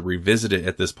idea to revisit it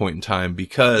at this point in time,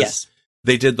 because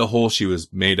they did the whole, she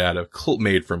was made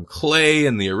made from clay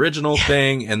in the original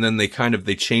thing, and then they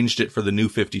changed it for the new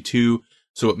 52.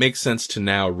 So it makes sense to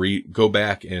now go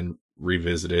back and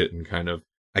revisit it and kind of,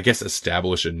 I guess,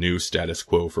 establish a new status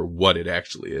quo for what it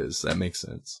actually is. That makes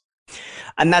sense.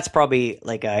 And that's probably,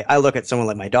 like, I look at someone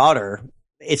like my daughter,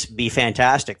 it's be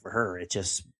fantastic for her. It's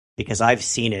just because I've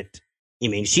seen it. I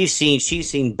mean, she's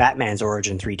seen Batman's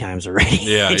origin 3 times already.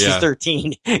 Yeah, and she's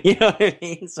 13. You know what I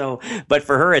mean? So, but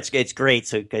for her, it's great.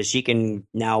 So, because she can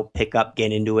now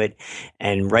get into it,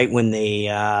 and right when they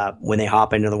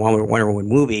hop into the Wonder Woman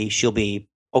movie, she'll be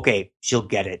okay. She'll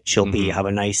get it. She'll have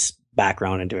a nice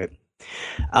background into it.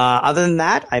 Other than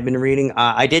that, I've been reading.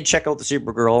 I did check out the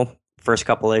Supergirl first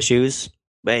couple issues,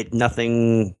 but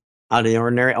nothing out of the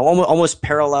ordinary. Almost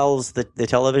parallels the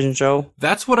television show.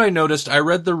 That's what I noticed. I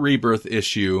read the Rebirth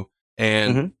issue,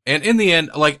 and in the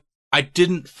end, like, I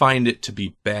didn't find it to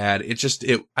be bad.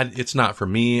 It's not for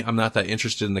me. I'm not that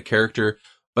interested in the character,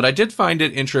 but I did find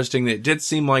it interesting that it did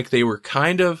seem like they were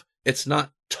it's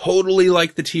not totally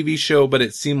like the TV show, but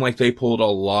it seemed like they pulled a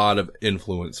lot of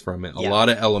influence from it, a lot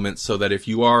of elements, so that if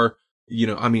you are,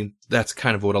 I mean, that's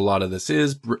kind of what a lot of this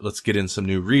is. Let's get in some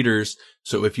new readers.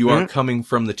 So if you are coming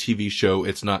from the TV show,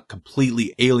 it's not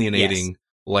completely alienating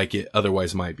like it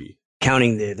otherwise might be.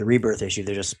 Counting the Rebirth issue,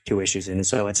 there's just 2 issues in,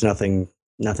 so it's nothing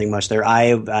much there.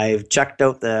 I've checked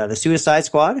out the Suicide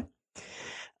Squad.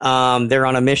 They're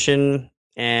on a mission,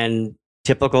 and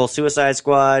typical Suicide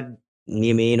Squad.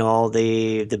 You mean all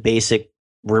the basic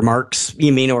remarks?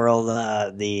 You mean, or all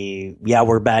the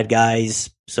we're bad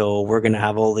guys, so we're gonna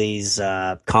have all these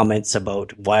comments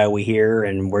about why are we here,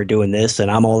 and we're doing this, and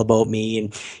I'm all about me,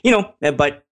 and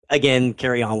but again,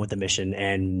 carry on with the mission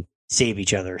and save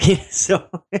each other. So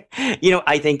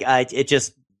I think it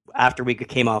just, after we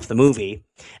came off the movie,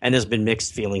 and there's been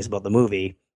mixed feelings about the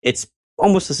movie, it's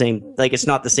almost the same. Like, it's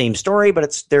not the same story,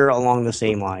 but they're along the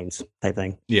same lines type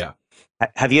thing. Yeah.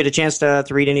 Have you had a chance to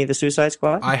read any of the Suicide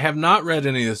Squad? I have not read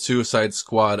any of the Suicide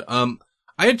Squad. I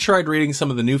had tried reading some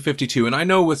of the new 52, and I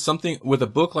know with a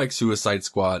book like Suicide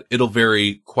Squad, it'll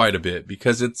vary quite a bit,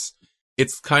 because it's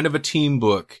kind of a team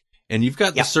book, and you've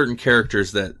got the certain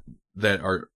characters that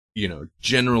are,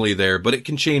 generally there, but it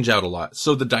can change out a lot.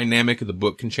 So the dynamic of the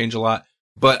book can change a lot.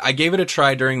 But I gave it a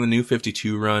try during the new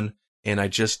 52 run, and I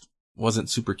just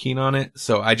wasn't super keen on it.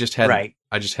 So I just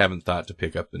haven't thought to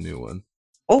pick up the new one.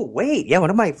 Oh, wait. Yeah, what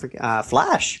am I?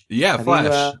 Flash. Yeah,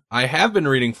 Flash. I have been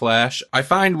reading Flash. I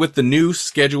find with the new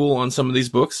schedule on some of these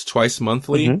books, twice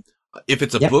monthly, if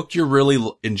it's a book you're really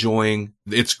enjoying,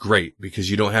 it's great, because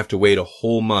you don't have to wait a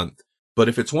whole month. But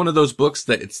if it's one of those books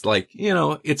that it's like,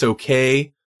 it's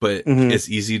okay, but it's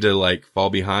easy to, like, fall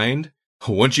behind.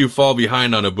 Once you fall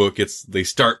behind on a book, they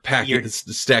start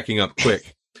stacking up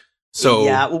quick. So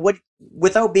yeah,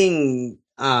 without being...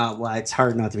 it's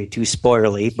hard not to be too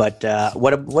spoilery, but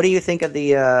what do you think of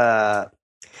the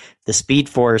Speed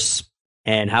Force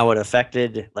and how it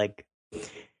affected, like,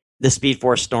 the Speed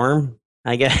Force storm,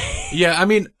 I guess? Yeah, I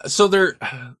mean,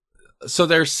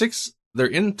 there's 6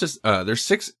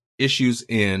 issues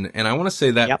in, and I want to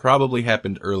say that probably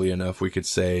happened early enough. We could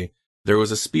say there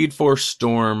was a Speed Force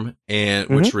storm, and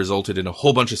which resulted in a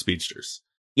whole bunch of speedsters.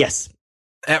 Yes.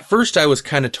 At first, I was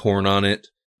kind of torn on it,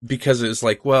 because it was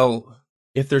like, well,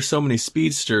 if there's so many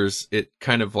speedsters, it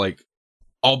kind of like,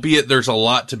 albeit there's a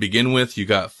lot to begin with. You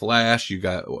got Flash, you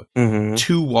got 2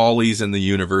 Wallies in the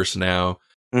universe now.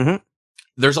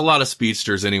 There's a lot of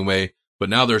speedsters anyway, but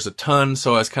now there's a ton.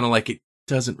 So I was kind of like, it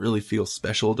doesn't really feel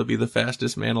special to be the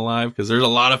fastest man alive, because there's a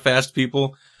lot of fast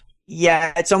people.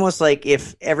 Yeah, it's almost like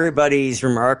if everybody's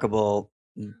remarkable,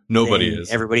 nobody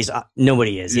is.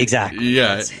 Nobody is. Exactly.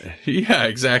 Yeah,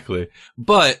 exactly.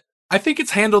 But I think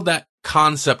it's handled that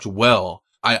concept well.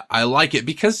 I like it,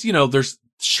 because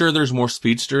there's more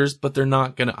speedsters, but they're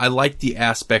not gonna. I like the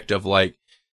aspect of, like,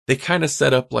 they kind of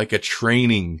set up like a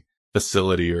training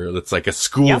facility, or it's like a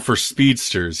school for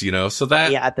speedsters, so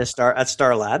that at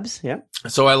Star Labs.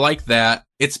 So I like that.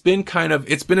 It's been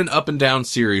an up and down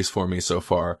series for me so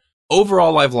far.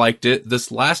 Overall, I've liked it.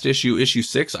 This last issue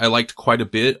 6, I liked quite a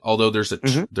bit, although there's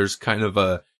there's kind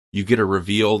of you get a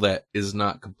reveal that is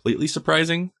not completely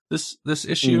surprising this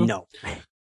issue. No.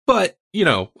 But, you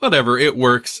know, whatever, it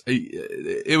works.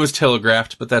 It was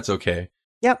telegraphed, but that's okay.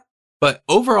 Yep. But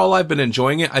overall, I've been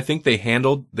enjoying it. I think they've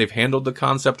handled the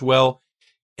concept well.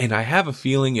 And I have a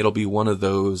feeling it'll be one of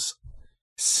those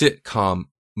sitcom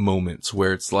moments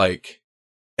where it's like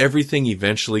everything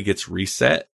eventually gets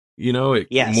reset. You know, it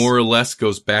more or less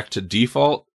goes back to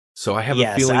default. So I have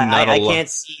a feeling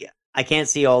I can't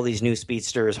see all these new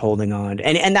speedsters holding on.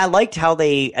 And I liked how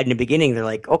they, in the beginning, they're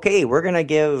like, okay, we're going to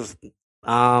give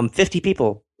 50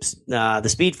 people the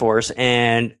Speed Force,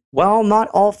 and well, not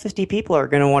all 50 people are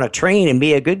going to want to train and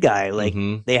be a good guy. Like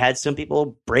they had some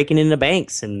people breaking into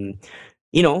banks, and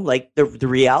you know, like the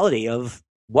reality of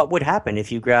what would happen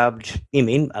if you grabbed,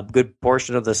 a good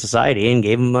portion of the society and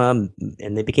gave them,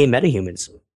 and they became metahumans.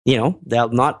 You know,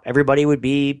 that not everybody would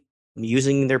be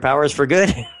using their powers for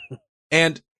good.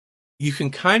 And you can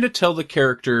kind of tell the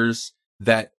characters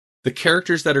that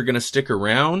are going to stick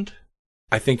around,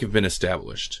 I think, have been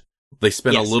established. They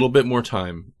spent a little bit more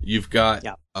time. You've got,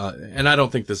 and I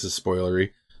don't think this is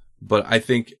spoilery, but I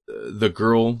think the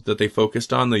girl that they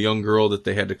focused on, the young girl that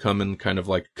they had to come and kind of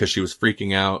like, cause she was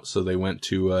freaking out. So they went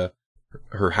to,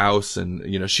 her house,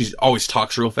 and, you know, she always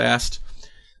talks real fast.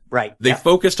 Right. They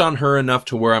focused on her enough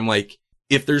to where I'm like,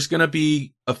 if there's going to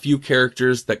be a few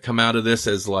characters that come out of this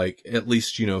as like, at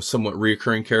least, you know, somewhat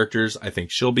reoccurring characters, I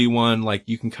think she'll be one. Like,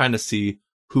 you can kind of see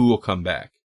who will come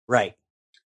back. Right.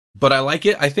 But I like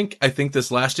it. I think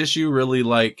this last issue really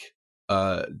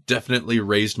definitely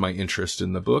raised my interest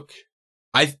in the book.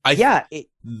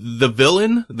 The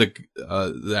villain,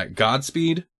 that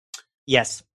Godspeed.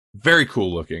 Yes. Very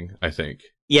cool looking, I think.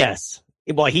 Yes.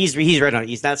 Well, he's right on.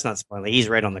 That's not spoiling. He's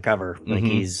right on the cover. Like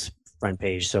he's front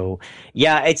page. So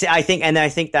yeah, I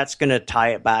think that's going to tie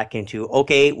it back into,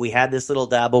 okay, we had this little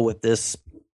dabble with this,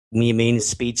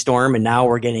 Speedstorm, and now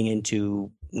we're going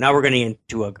to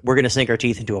sink our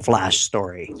teeth into a Flash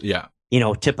story. Yeah. You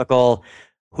know, typical,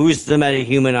 who's the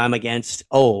metahuman I'm against?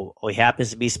 Oh, he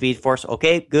happens to be Speed Force.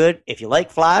 Okay, good. If you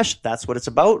like Flash, that's what it's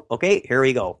about. Okay, here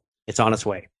we go. It's on its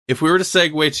way. If we were to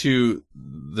segue to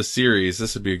the series,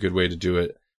 this would be a good way to do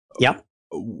it. Yep.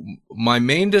 My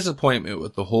main disappointment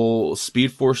with the whole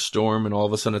Speed Force Storm, and all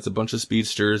of a sudden it's a bunch of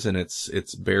speedsters, and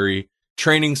it's very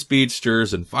training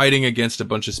speedsters and fighting against a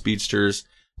bunch of speedsters,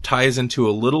 ties into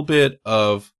a little bit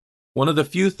of one of the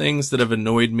few things that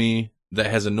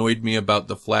has annoyed me about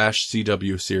the Flash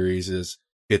CW series is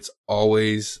it's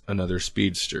always another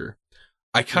speedster.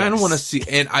 I kind of want to see,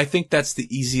 and I think that's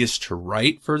the easiest to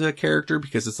write for the character,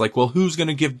 because it's like, well, who's going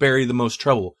to give Barry the most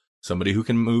trouble? Somebody who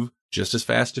can move just as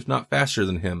fast, if not faster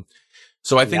than him.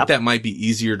 So I think that might be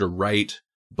easier to write,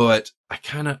 but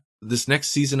this next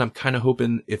season, I'm kind of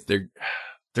hoping if they're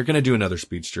going to do another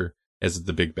speedster as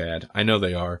the big bad. I know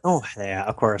they are. Oh, yeah,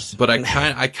 of course. But I'm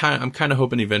kind of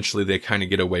hoping eventually they kind of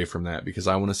get away from that, because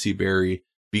I want to see Barry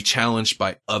be challenged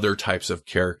by other types of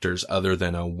characters other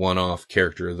than a one-off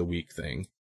character of the week thing.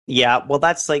 Yeah, well,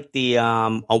 that's like the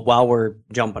while we're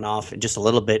jumping off just a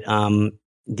little bit,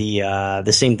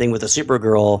 the same thing with the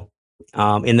Supergirl.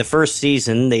 In the first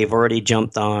season, they've already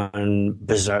jumped on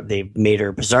Bizarro. They've made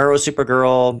her Bizarro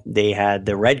Supergirl. They had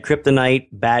the Red Kryptonite,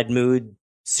 Bad Mood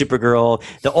Supergirl,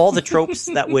 all the tropes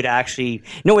that would actually,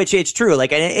 no, it's true.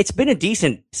 Like, and it's been a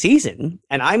decent season,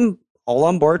 and I'm all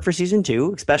on board for season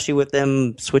 2, especially with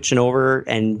them switching over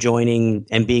and joining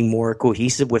and being more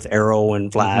cohesive with Arrow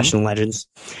and Flash and Legends.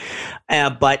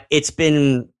 But it's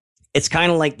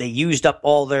kind of like they used up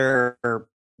all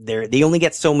they only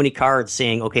get so many cards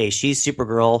saying, okay, she's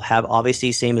Supergirl, have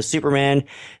obviously same as Superman.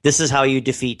 This is how you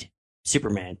defeat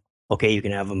Superman. Okay, you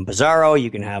can have them Bizarro, you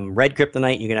can have them Red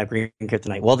Kryptonite, you can have Green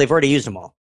Kryptonite. Well, they've already used them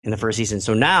all in the first season.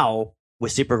 So now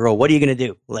with Supergirl, what are you going to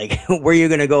do? Like, where are you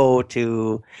going to go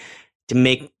to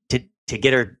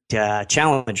get her to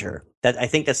challenge her? That, I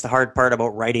think that's the hard part about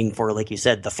writing for, like you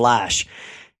said, the Flash.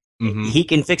 He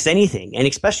can fix anything, and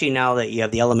especially now that you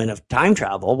have the element of time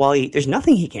travel. Well, there's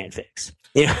nothing he can't fix.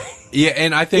 You know? Yeah,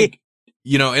 and I think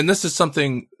and this is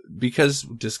something, because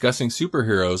discussing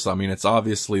superheroes, I mean, it's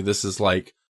obviously, this is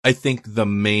like, I think the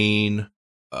main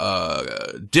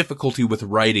difficulty with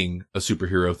writing a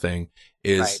superhero thing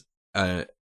is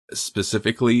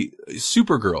specifically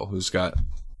Supergirl, who's got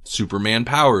Superman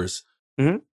powers.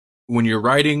 When you're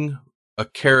writing a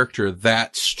character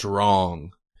that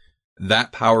strong,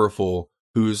 that powerful,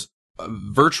 who's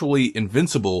virtually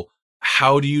invincible,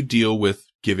 how do you deal with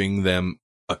giving them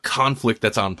a conflict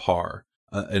that's on par,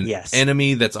 an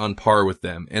enemy that's on par with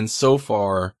them? And so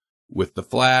far with the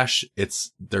Flash,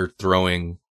 they're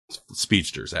throwing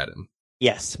speedsters at him.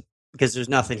 Yes. because there's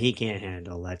nothing he can't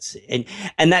handle.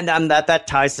 And then that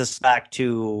ties us back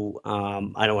to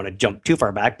I don't want to jump too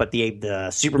far back, but the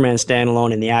Superman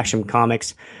standalone in the Action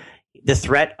Comics, the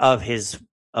threat of his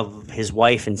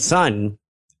wife and son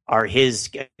are his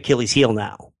Achilles heel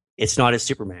now. It's not his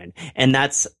Superman, and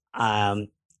that's and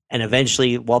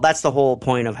eventually, well, that's the whole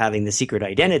point of having the secret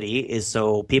identity, is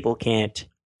so people can't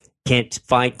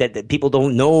find that people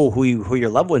don't know who your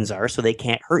loved ones are, so they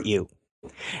can't hurt you.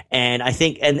 And I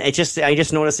think, and I just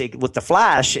noticed it with the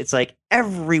Flash. It's like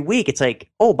every week, it's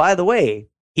like, oh, by the way,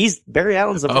 Barry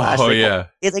Allen's the Flash. Oh, like, yeah.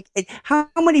 It's like, how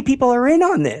many people are in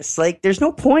on this? Like, there's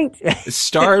no point.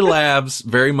 Star Labs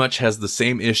very much has the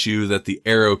same issue that the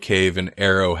Arrow Cave and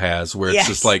Arrow has, where it's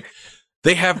just like,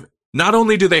 not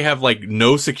only do they have like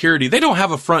no security, they don't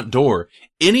have a front door.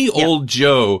 Any old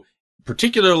Joe,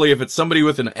 particularly if it's somebody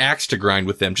with an axe to grind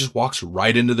with them, just walks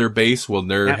right into their base when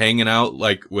they're hanging out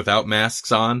like without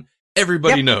masks on.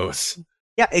 Everybody knows.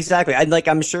 Yeah, exactly.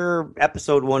 I'm sure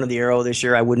episode 1 of the Arrow this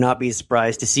year, I would not be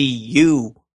surprised to see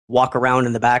you walk around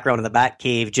in the background of the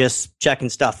Batcave, just checking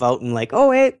stuff out, and like,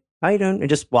 oh, hey, how you doing? And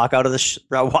just walk out of the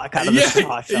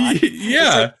shot.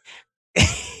 Yeah.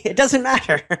 It doesn't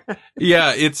matter.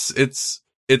 Yeah, it's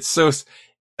so.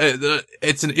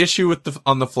 It's an issue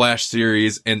on the Flash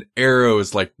series, and Arrow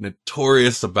is like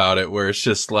notorious about it, where it's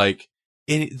just like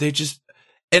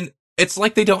and it's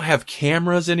like they don't have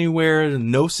cameras anywhere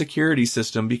and no security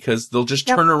system, because they'll just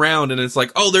turn around and it's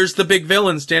like, oh, there's the big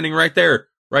villain standing right there,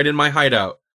 right in my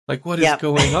hideout. Like, what is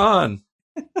going on?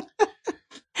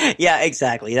 Yeah,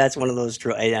 exactly. That's one of those.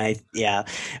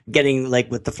 Getting like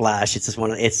with the Flash, it's just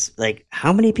it's like,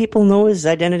 how many people know his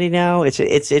identity now? It's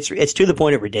to the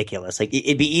point of ridiculous. Like,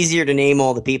 it'd be easier to name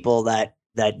all the people that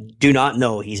do not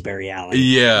know he's Barry Allen.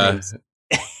 Yeah.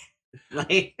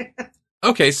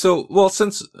 Okay, so,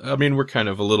 since, we're kind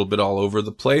of a little bit all over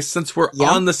the place, since we're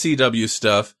on the CW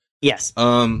stuff. Yes.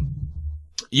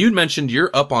 You'd mentioned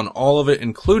you're up on all of it,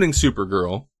 including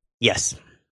Supergirl. Yes.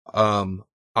 I'm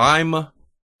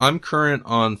current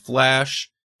on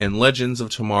Flash and Legends of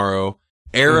Tomorrow.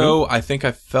 Arrow, I think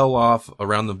I fell off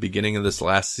around the beginning of this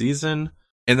last season.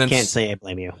 And then can't say I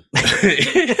blame you.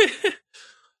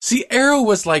 See, Arrow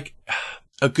was like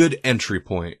a good entry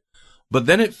point, but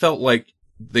then it felt like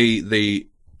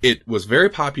it was very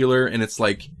popular, and it's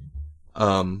like,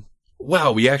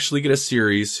 wow, we actually get a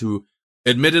series who,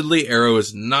 admittedly, Arrow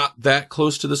is not that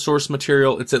close to the source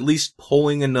material. It's at least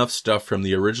pulling enough stuff from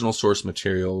the original source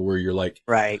material where you're like,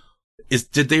 right.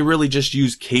 Did they really just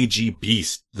use KG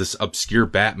Beast, this obscure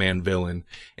Batman villain,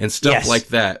 and stuff like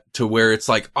that, to where it's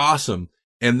like awesome?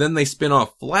 And then they spin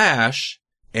off Flash,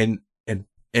 and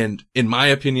in my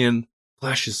opinion,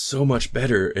 Flash is so much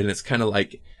better, and it's kind of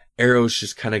like Arrow's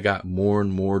just kind of got more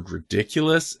and more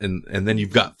ridiculous, and then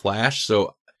you've got Flash,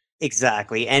 so.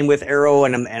 Exactly. And with Arrow,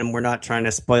 and we're not trying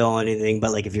to spoil anything,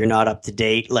 but like, if you're not up to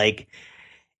date, like,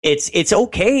 it's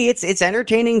okay. It's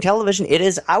entertaining television. It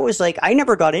is. I was like, I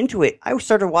never got into it. I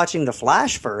started watching The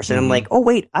Flash first, and I'm like, oh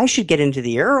wait, I should get into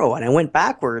the Arrow. And I went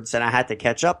backwards, and I had to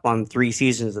catch up on 3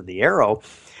 seasons of the Arrow.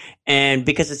 And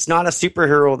because it's not a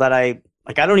superhero that I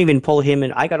don't even pull him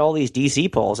in. I got all these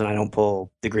DC pulls, and I don't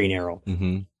pull the Green Arrow.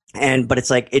 But it's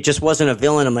like, it just wasn't a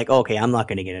villain. I'm like, okay, I'm not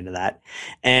going to get into that.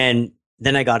 And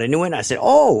then I got into it, and I said,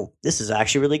 oh, this is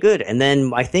actually really good. And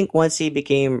then I think once he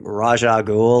became Ra's al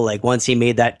Ghul, like once he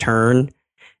made that turn,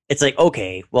 it's like,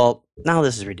 okay, well, now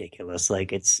this is ridiculous. Like,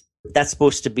 that's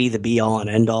supposed to be the be all and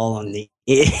end all on the,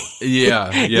 you know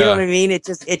what I mean? It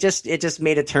just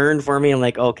made a turn for me. I'm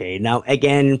like, okay, now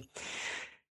again,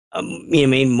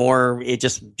 more, it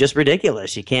just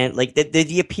ridiculous. You can't, like,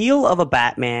 the appeal of a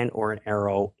Batman or an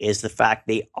Arrow is the fact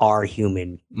they are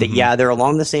human. That they're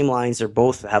along the same lines. They're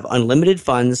both have unlimited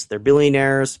funds. They're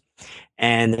billionaires,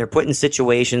 and they're put in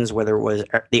situations, whether it was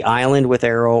the island with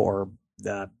Arrow or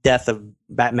the death of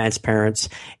Batman's parents.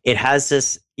 It has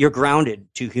this, you're grounded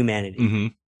to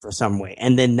humanity for some way.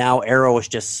 And then now Arrow is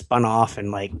just spun off,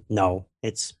 and like, no,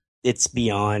 it's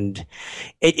beyond,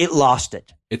 it lost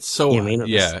it. It's so,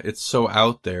 it's so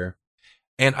out there.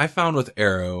 And I found with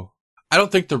Arrow, I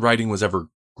don't think the writing was ever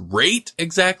great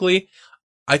exactly.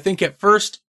 I think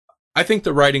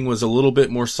the writing was a little bit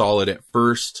more solid at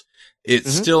first. It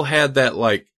still had that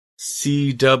like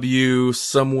CW,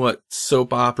 somewhat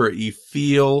soap opera-y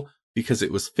feel, because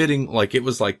it was fitting, like it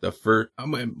was like the first,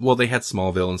 they had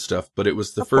Smallville and stuff, but it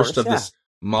was the first of this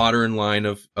modern line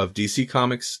of DC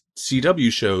Comics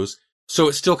CW shows. So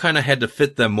it still kind of had to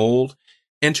fit the mold.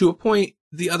 And to a point,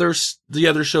 the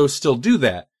other shows still do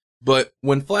that. But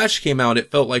when Flash came out, it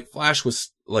felt like Flash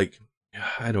was like,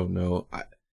 I don't know.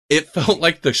 It felt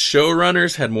like the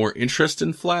showrunners had more interest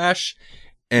in Flash,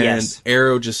 and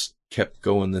Arrow just kept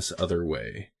going this other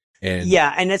way. And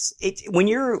yeah, and it's when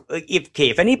you're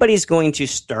if anybody's going to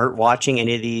start watching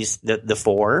any of these the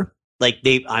four, like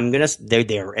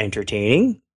they're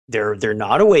entertaining. They're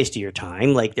not a waste of your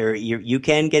time. Like you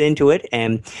can get into it.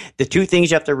 And the two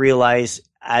things you have to realize,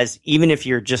 as even if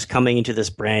you're just coming into this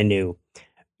brand new,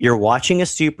 you're watching a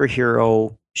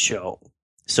superhero show.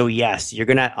 So yes, you're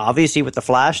gonna obviously with the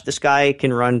Flash, this guy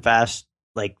can run fast.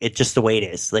 Like it's just the way it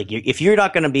is. Like if you're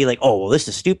not going to be like, oh well, this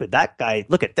is stupid. That guy,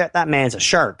 look at that man's a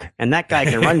shark, and that guy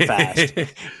can run fast,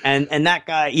 and that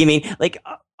guy. You mean like,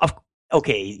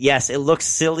 okay, yes, it looks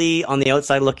silly on the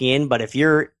outside looking in, but if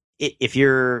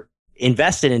you're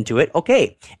invested into it,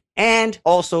 okay. And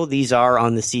also, these are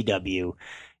on the CW.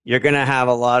 You're going to have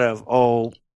a lot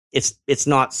of it's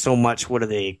not so much. What do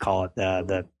they call it?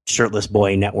 The shirtless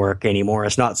boy network anymore.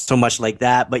 It's not so much like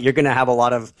that, but you're going to have a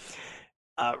lot of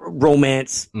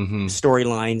romance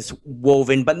storylines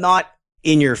woven, but not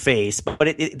in your face,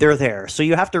 but they're there. So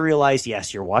you have to realize,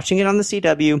 yes, you're watching it on the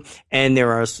CW, and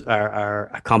there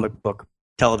are a comic book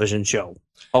television show.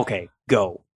 Okay,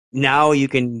 go. Now you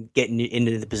can get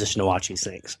into the position to watch these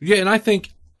things. Yeah, and I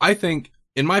think,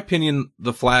 in my opinion,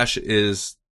 The Flash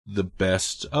is the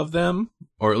best of them,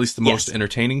 or at least the most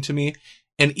entertaining to me.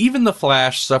 And even The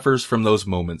Flash suffers from those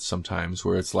moments sometimes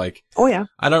where it's like, oh yeah,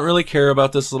 I don't really care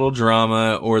about this little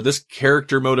drama, or this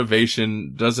character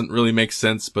motivation doesn't really make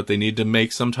sense, but they need to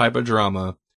make some type of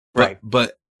drama. Right.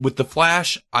 But with The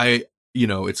Flash,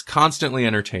 it's constantly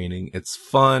entertaining. It's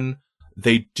fun.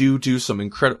 They do some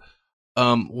incredible,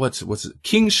 what's it?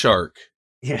 King Shark.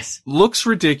 Yes. Looks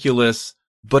ridiculous,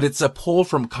 but it's a pull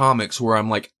from comics where I'm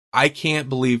like, I can't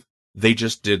believe they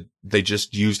just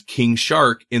used King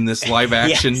Shark in this live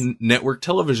action network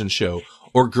television show,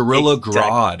 or Gorilla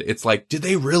Grodd. It's like, did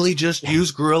they really just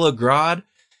use Gorilla Grodd?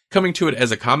 Coming to it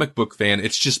as a comic book fan,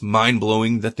 it's just mind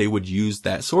blowing that they would use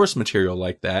that source material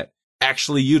like that,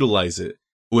 actually utilize it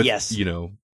with,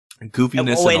 goofiness.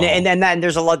 And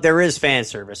there's a lot, there is fan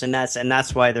service, and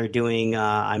that's why they're doing,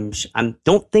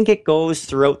 don't think it goes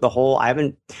throughout the whole,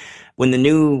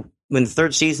 when the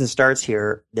third season starts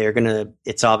here,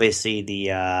 it's obviously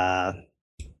the,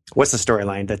 what's the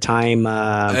storyline? The time,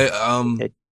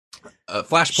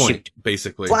 Flashpoint,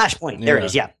 basically. Flashpoint. There it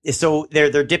is. Yeah. So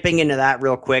they're dipping into that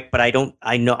real quick, but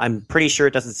I'm pretty sure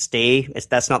it doesn't stay.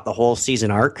 That's not the whole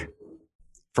season arc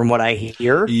from what I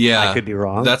hear. Yeah. I could be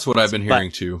wrong. That's what I've been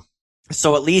hearing too.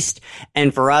 So at least,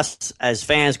 and for us as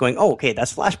fans going, oh, okay,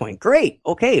 that's Flashpoint. Great.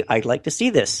 Okay. I'd like to see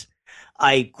this.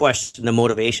 I question the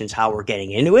motivations, how we're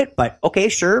getting into it, but okay,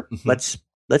 sure. Let's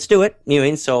do it. You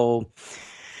know, so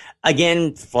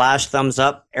again, Flash, thumbs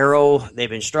up. Arrow,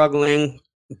 they've been struggling,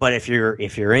 but if you're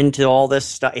into all this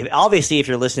stuff, obviously if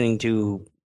you're listening to,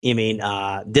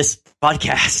 this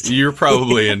podcast, you're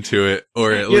probably into it,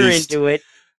 or at you're least into it.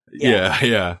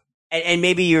 Yeah. And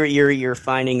maybe you're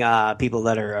finding people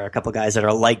that are a couple guys that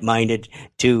are like-minded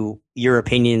to your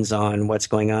opinions on what's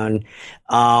going on.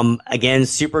 Again,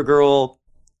 Supergirl,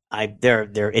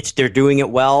 they're doing it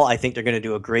well. I think they're going to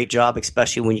do a great job,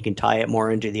 especially when you can tie it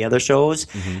more into the other shows.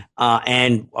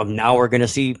 And now we're going to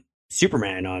see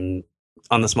Superman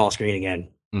on the small screen again,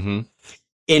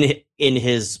 in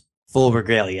his full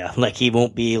regalia. Like he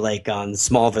won't be like on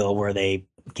Smallville where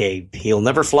he'll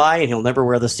never fly and he'll never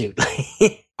wear the suit.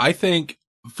 I think,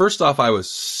 first off, I was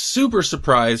super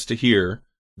surprised to hear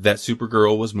that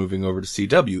Supergirl was moving over to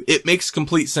CW. It makes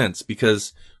complete sense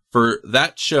because for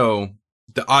that show,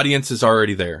 the audience is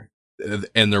already there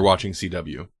and they're watching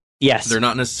CW. Yes. They're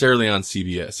not necessarily on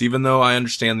CBS, even though I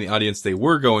understand the audience they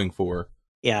were going for.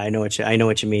 Yeah, I know what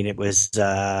you mean. It was, they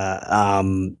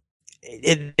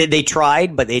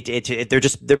tried, but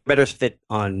they're better fit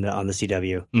on the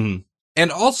CW.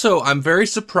 And also, I'm very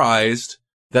surprised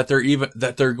that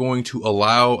they're going to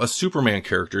allow a Superman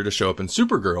character to show up in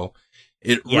Supergirl.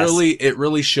 It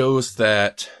really shows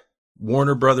that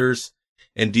Warner Brothers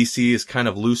and DC is kind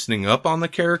of loosening up on the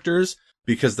characters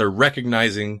because they're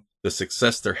recognizing the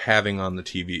success they're having on the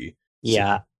TV.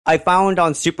 Yeah. I found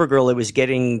on Supergirl it was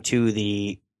getting to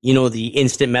the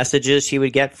instant messages she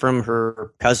would get from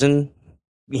her cousin,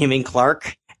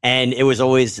 Clark. And it was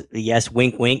always, yes,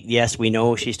 wink, wink. Yes, we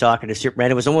know she's talking to Superman.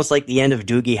 It was almost like the end of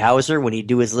Doogie Howser when he'd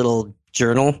do his little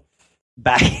journal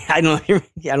back. I don't know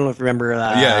if you remember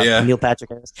Neil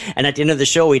Patrick Harris. And at the end of the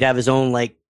show, he'd have his own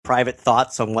like private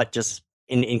thoughts on what just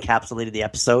encapsulated the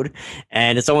episode.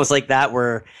 And it's almost like that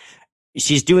where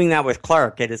she's doing that with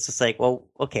Clark. And it's just like, well,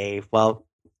 okay, well,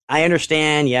 I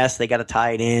understand. Yes, they got to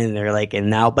tie it in. They're like,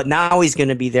 but now he's going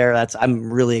to be there.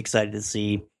 I'm really excited to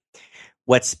see.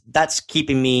 That's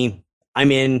keeping me.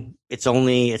 I'm in. It's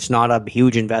not a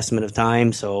huge investment of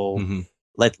time, so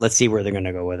let's see where they're going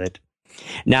to go with it.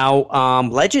 Now,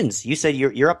 Legends. You said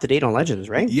you're up to date on Legends,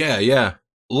 right? Yeah.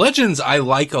 Legends I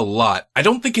like a lot. I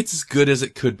don't think it's as good as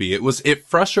it could be. It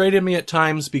frustrated me at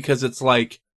times because it's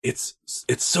like it's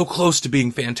so close to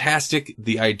being fantastic.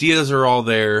 The ideas are all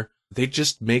there. They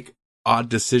just make odd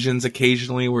decisions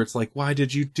occasionally where it's like, why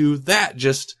did you do that?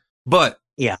 But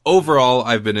yeah, overall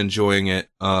I've been enjoying it.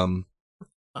 I'm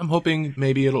hoping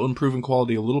maybe it'll improve in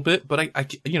quality a little bit, but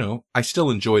I still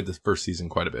enjoyed the first season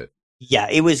quite a bit. Yeah,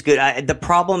 it was good. The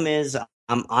problem is,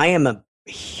 I am a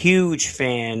huge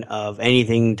fan of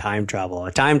anything time travel.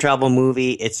 A time travel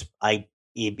movie, I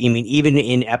mean, even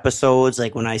in episodes,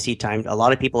 like when I see a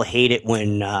lot of people hate it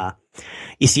when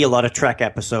you see a lot of Trek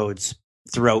episodes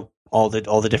throughout all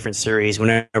the different series.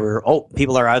 Whenever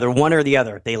people are either one or the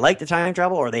other, they like the time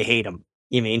travel or they hate them.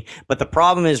 You mean, but the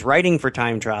problem is writing for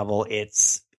time travel.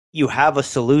 You have a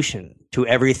solution to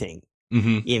everything.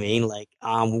 Mm-hmm. You mean, like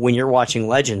when you're watching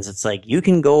Legends, it's like you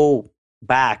can go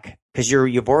back because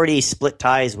you've already split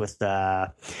ties with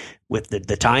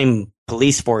the time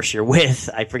police force you're with.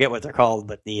 I forget what they're called,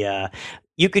 but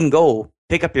you can go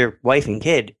pick up your wife and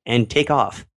kid and take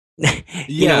off,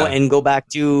 and go back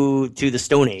to the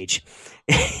Stone Age.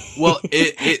 Well,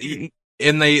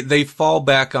 and they fall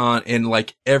back on, and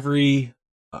like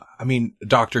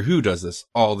Doctor Who does this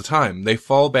all the time. They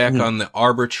fall back on the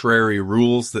arbitrary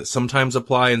rules that sometimes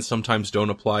apply and sometimes don't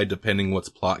apply depending what's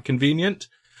plot convenient.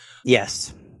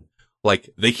 Yes. Like,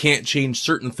 they can't change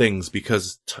certain things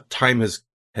because time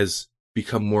has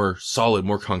become more solid,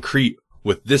 more concrete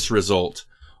with this result.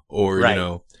 Or,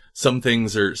 right. Some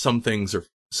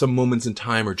moments in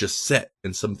time are just set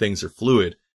and some things are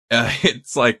fluid.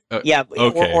 It's like,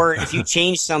 okay. Or if you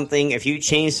change something,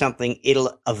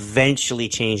 it'll eventually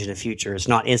change in the future. It's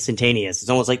not instantaneous. It's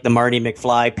almost like the Marty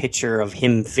McFly picture of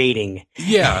him fading.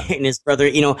 Yeah. And his brother,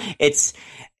 it's,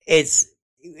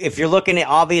 if you're looking at,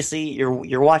 obviously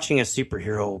you're watching a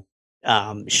superhero,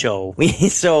 show.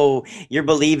 So you're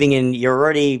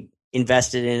already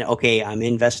invested in, okay, I'm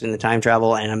invested in the time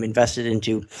travel and I'm invested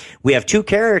we have two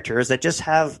characters that just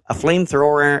have a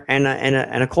flamethrower and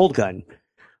a cold gun.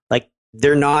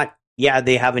 They're not,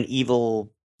 they have an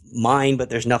evil mind, but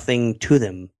there's nothing to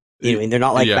them. They're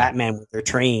not like Batman where they're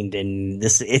trained and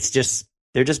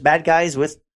they're just bad guys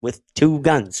with two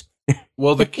guns.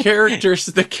 Well, the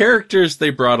characters they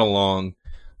brought along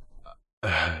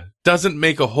doesn't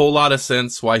make a whole lot of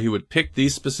sense why he would pick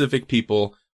these specific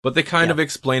people, but they kind of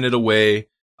explain it away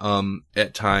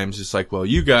at times. It's like, well,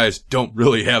 you guys don't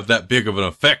really have that big of an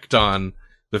effect on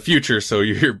the future, so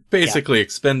you're basically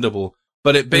expendable.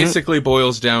 But it basically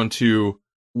boils down to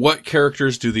what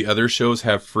characters do the other shows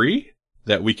have free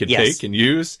that we can take and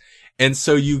use? And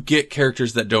so you get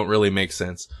characters that don't really make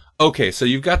sense. Okay, so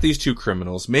you've got these two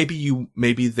criminals.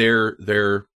 Maybe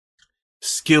their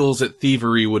skills at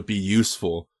thievery would be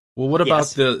useful. Well, what about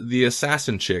the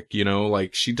assassin chick?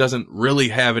 Like, she doesn't really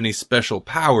have any special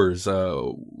powers.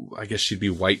 I guess she'd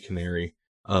be White Canary.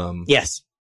 Yes.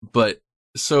 But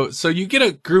so you get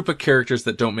a group of characters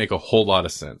that don't make a whole lot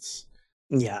of sense.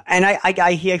 Yeah, and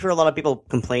I hear a lot of people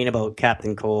complain about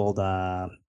Captain Cold. I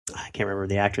can't remember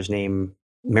the actor's name.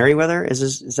 Merriweather is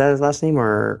that his last name,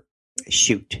 or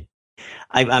shoot?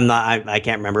 I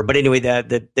can't remember. But anyway,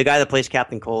 the guy that plays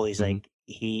Captain Cold, he's like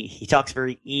he talks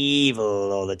very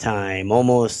evil all the time,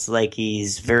 almost like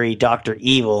he's very Dr.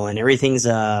 Evil, and everything's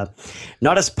not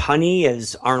as punny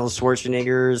as Arnold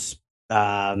Schwarzenegger's.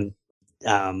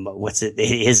 What's it?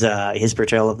 His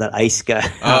portrayal of that ice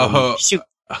guy. Shoot.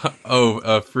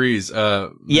 Freeze.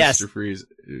 Yes. Mr. Freeze.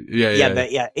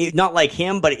 Yeah. Not like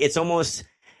him, but it's almost.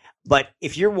 But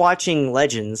if you're watching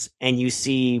Legends and you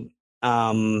see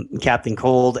Captain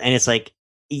Cold, and it's like,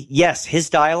 yes, his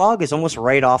dialogue is almost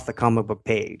right off the comic book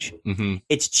page. Mm-hmm.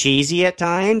 It's cheesy at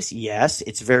times. Yes,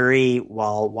 it's very,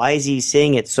 well, why is he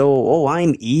saying it so,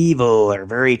 I'm evil, or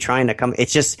very trying to come.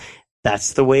 It's just,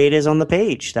 that's the way it is on the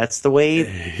page. That's the way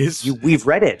we've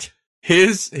read it.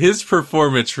 His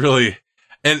performance really.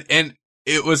 And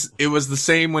it was the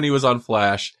same when he was on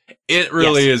Flash. It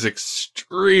really is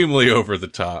extremely over the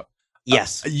top.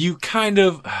 Yes.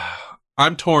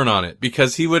 I'm torn on it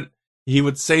because he would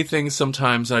say things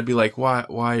sometimes and I'd be like,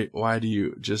 why do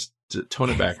you just tone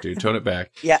it back, dude? Tone it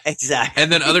back. Yeah, exactly.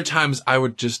 And then other times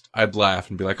I'd laugh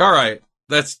and be like, all right,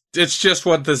 it's just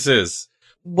what this is.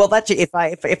 Well, that's if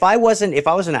I was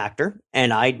an actor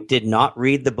and I did not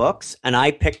read the books and I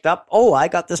picked up, I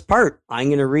got this part. I'm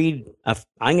gonna read a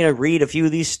few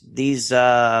of these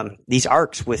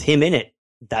arcs with him in it.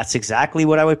 That's exactly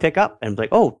what I would pick up and be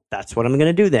like, that's what I'm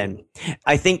gonna do then.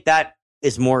 I think that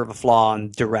is more of a flaw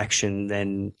in direction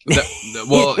than. That's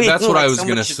what I was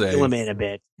gonna say. Fill him in a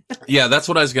bit. Yeah, that's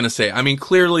what I was going to say. I mean,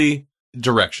 clearly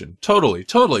direction.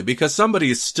 Totally. Because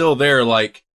somebody is still there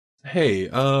like, hey,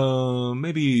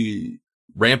 maybe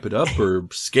ramp it up or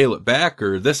scale it back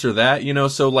or this or that, you know?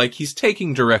 So like he's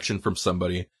taking direction from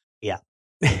somebody. Yeah.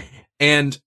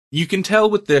 And you can tell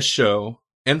with this show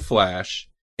and Flash,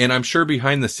 and I'm sure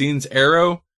behind the scenes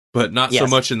Arrow, but not so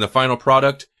much in the final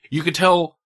product, you can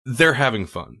tell they're having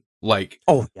fun. Like,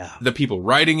 oh yeah, the people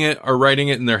writing it are writing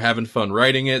it and they're having fun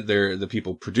writing it. They're the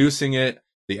people producing it,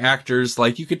 the actors,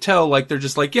 like you could tell, like they're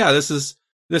just like, yeah, this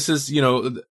is, you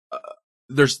know,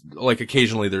 there's like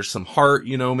occasionally there's some heart,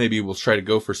 you know, maybe we'll try to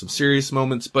go for some serious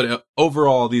moments, but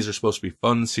overall these are supposed to be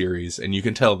fun series and you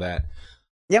can tell that.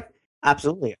 Yep,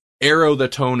 absolutely. Arrow, the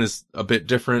tone is a bit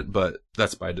different, but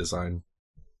that's by design.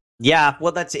 Yeah,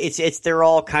 well, it's they're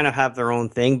all kind of have their own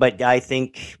thing, but I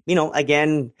think, you know,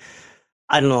 again,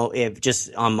 I don't know if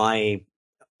just on my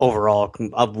overall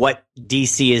of what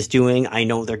DC is doing, I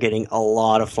know they're getting a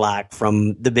lot of flack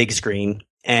from the big screen.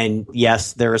 And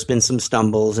yes, there has been some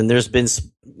stumbles and there's been,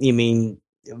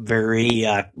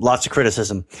 lots of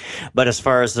criticism. But as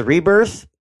far as the rebirth,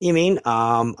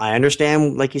 I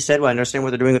understand, like you said, I understand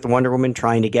what they're doing with the Wonder Woman,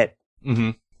 trying to get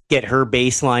her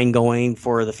baseline going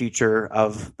for the future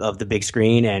of the big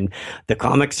screen. And the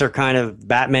comics are kind of,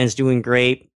 Batman's doing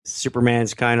great.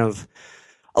 Superman's kind of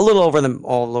a little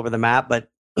all over the map. But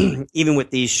even with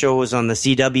these shows on the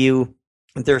CW,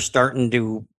 they're starting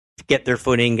to get their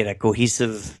footing, get a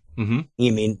cohesive,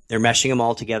 they're meshing them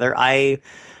all together.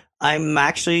 I'm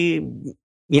actually,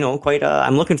 quite,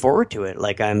 I'm looking forward to it.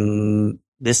 Like can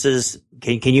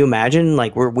you imagine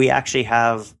like where we actually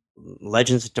have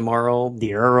Legends of Tomorrow,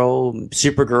 the Arrow,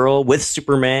 Supergirl with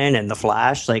Superman and the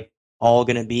Flash, like all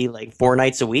going to be like 4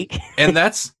 nights a week. And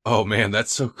that's, oh man,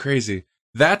 that's so crazy.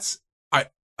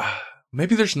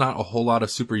 Maybe there's not a whole lot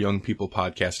of super young people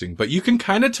podcasting, but you can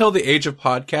kind of tell the age of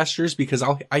podcasters because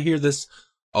I hear this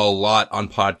a lot on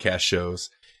podcast shows.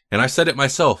 And I said it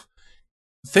myself.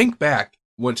 Think back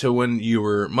to when you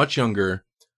were much younger.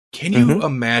 Can you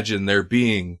imagine there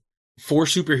being 4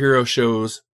 superhero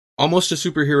shows, almost a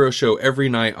superhero show every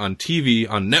night on TV,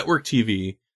 on network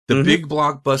TV? The big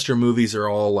blockbuster movies are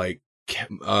all like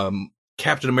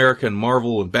Captain America and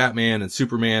Marvel and Batman and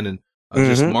Superman and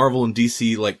just Marvel and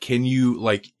DC. Like,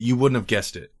 you wouldn't have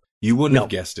guessed it. You wouldn't have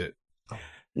guessed it.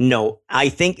 No, I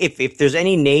think if there's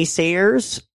any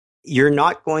naysayers, you're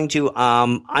not going to,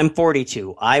 I'm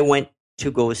 42. I went to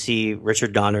go see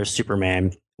Richard Donner's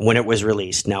Superman when it was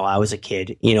released. Now I was a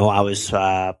kid, I was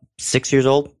 6 years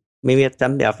old, maybe at the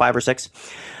time, 5 or 6.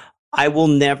 I will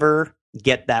never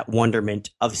get that wonderment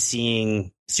of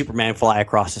seeing Superman fly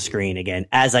across the screen again,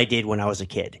 as I did when I was a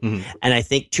kid. And I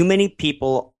think too many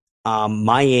people,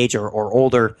 my age or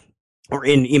older, or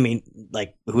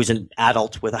like who's an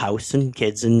adult with a house and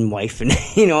kids and wife and,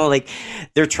 like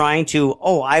they're trying to,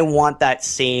 I want that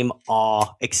same awe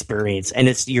experience.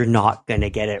 And you're not going to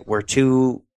get it.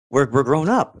 We're grown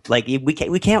up. Like we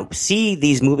can't see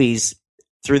these movies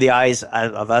through the eyes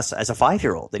of us as a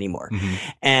 5-year-old anymore.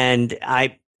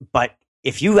 But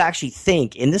if you actually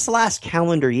think in this last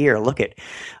calendar year, look at,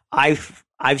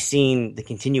 I've seen the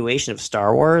continuation of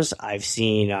Star Wars. I've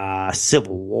seen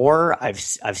Civil War. I've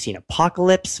seen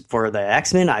Apocalypse for the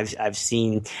X-Men. I've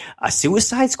seen a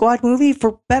Suicide Squad movie,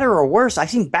 for better or worse.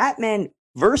 I've seen Batman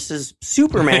versus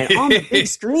Superman on the big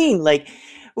screen. Like,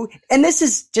 and this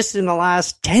is just in the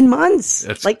last 10 months.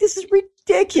 This is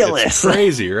ridiculous. It's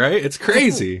crazy, right? It's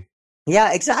crazy.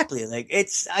 Yeah, exactly. Like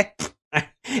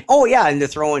oh yeah, and they're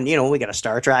throwing, we got a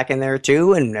Star Trek in there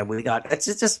too, and we got it's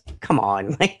just come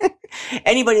on. Like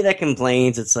anybody that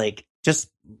complains, it's like just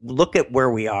look at where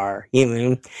we are.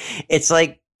 It's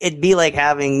like it'd be like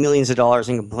having millions of dollars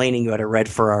and complaining you had a red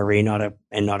Ferrari, not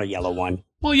a yellow one.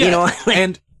 Well, yeah,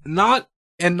 and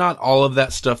not all of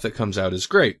that stuff that comes out is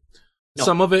great. No.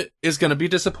 Some of it is going to be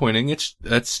disappointing.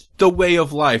 That's the way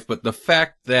of life, but the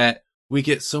fact that we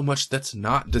get so much that's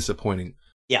not disappointing.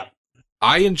 Yeah.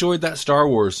 I enjoyed that Star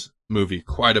Wars movie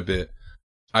quite a bit.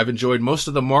 I've enjoyed most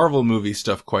of the Marvel movie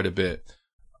stuff quite a bit.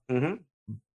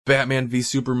 Batman v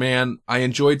Superman, I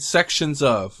enjoyed sections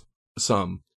of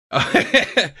some.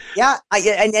 Yeah,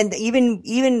 and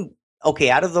even okay,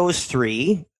 out of those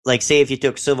 3, like say if you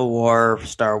took Civil War,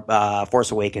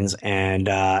 Force Awakens, and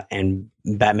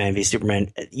Batman v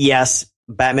Superman, yes,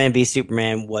 Batman v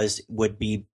Superman would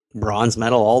be bronze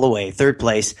medal all the way, 3rd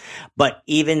place. But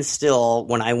even still,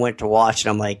 when I went to watch it,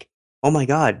 I'm like, oh my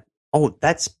God,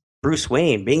 that's Bruce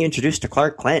Wayne being introduced to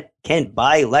Clark Kent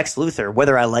by Lex Luthor,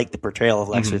 whether I like the portrayal of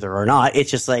Lex Luthor or not.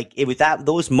 It's just like, it was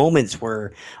those moments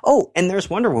where, and there's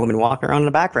Wonder Woman walking around in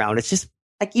the background. It's just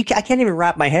like I can't even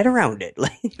wrap my head around it.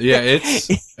 Like, yeah,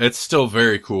 it's still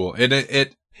very cool. And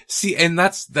and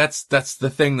that's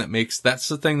the thing that makes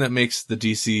the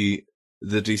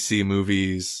DC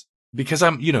movies, because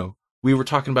we were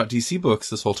talking about DC books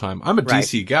this whole time. I'm a Right.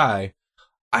 DC guy.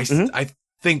 I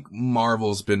think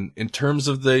Marvel's been, in terms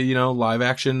of the, live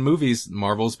action movies,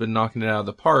 Marvel's been knocking it out of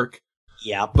the park.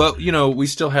 Yeah. But, we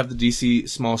still have the DC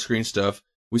small screen stuff.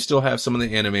 We still have some of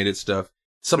the animated stuff.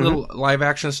 Some of the live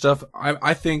action stuff,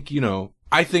 I think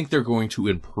they're going to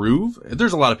improve.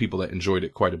 There's a lot of people that enjoyed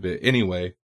it quite a bit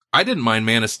anyway. I didn't mind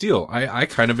Man of Steel. I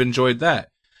kind of enjoyed that.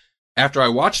 After I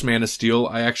watched Man of Steel,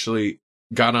 I actually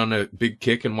got on a big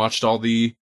kick and watched all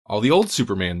the old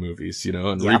Superman movies,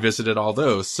 and revisited all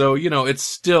those. So, it's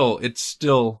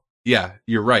still, yeah,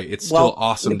 you're right. It's still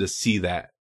awesome to see that.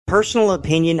 Personal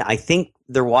opinion, I think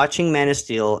they're watching Man of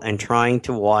Steel and trying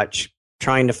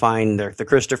to find the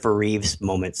Christopher Reeves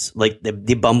moments, like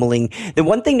the bumbling. The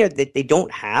one thing that they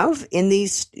don't have in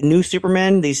these new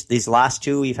Superman, these last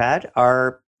two we've had,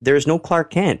 there's no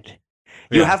Clark Kent.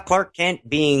 You have Clark Kent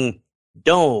being,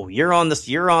 no, you're on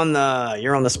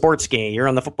the sports game, you're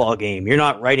on the football game, you're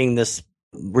not writing this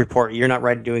report, you're not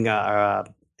writing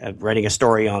a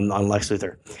story on Lex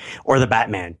Luthor or the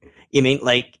Batman. You mean,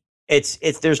 like, it's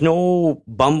there's no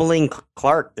bumbling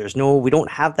Clark. We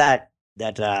don't have that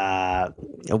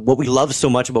what we love so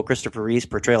much about Christopher Reeve's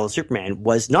portrayal of Superman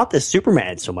was not this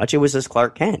Superman so much, it was this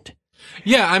Clark Kent.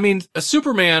 Yeah, I mean, a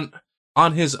Superman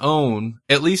on his own,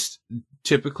 at least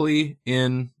typically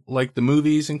in like the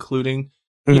movies, including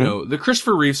the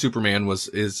Christopher Reeve Superman was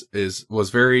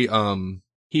very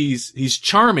he's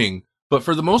charming, but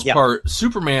for the most part,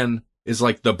 Superman is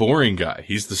like the boring guy.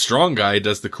 He's the strong guy,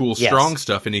 does the cool strong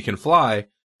stuff, and he can fly.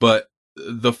 But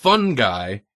the fun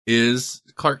guy is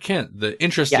Clark Kent, the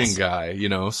interesting guy.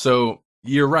 So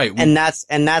you're right. And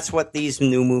that's what these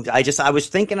new movies. I was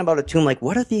thinking about it too. I'm like,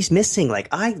 what are these missing? Like,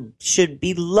 I should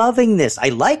be loving this. I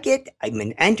like it.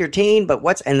 I'm entertained. But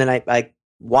and then I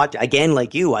watched again,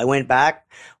 like you. I went back,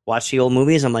 watched the old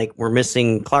movies. I'm like, we're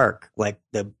missing Clark. Like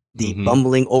the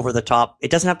bumbling over the top. It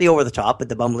doesn't have to be over the top, but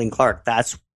the bumbling Clark.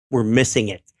 We're missing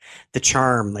it. The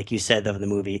charm, like you said, of the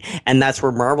movie. And that's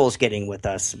where Marvel's getting with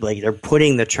us. Like, they're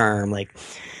putting the charm, like,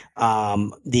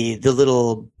 the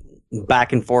little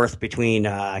back and forth between,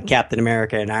 Captain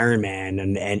America and Iron Man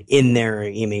and in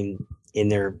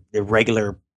their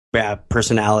regular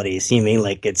personalities. You mean,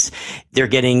 like, you're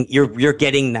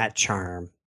getting that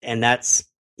charm. And that's,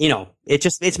 it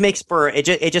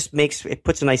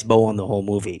puts a nice bow on the whole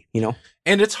movie,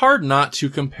 And it's hard not to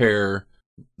compare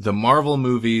the Marvel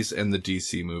movies and the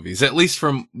DC movies, at least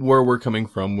from where we're coming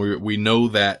from. We know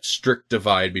that strict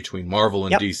divide between Marvel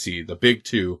and DC, the big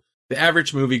two. The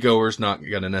average moviegoer's not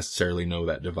going to necessarily know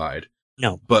that divide.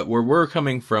 No. But where we're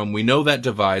coming from, we know that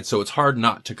divide, so it's hard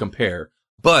not to compare.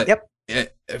 But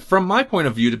from my point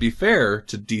of view, to be fair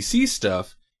to DC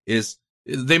stuff, is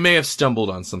they may have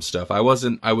stumbled on some stuff. I was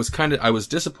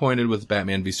disappointed with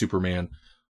Batman v Superman,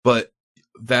 but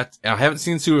I haven't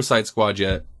seen Suicide Squad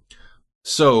yet.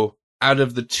 So, out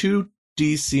of the two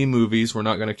DC movies, we're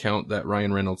not going to count that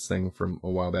Ryan Reynolds thing from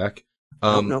a while back.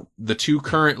 The two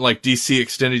current, like, DC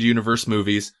Extended Universe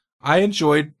movies, I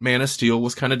enjoyed Man of Steel,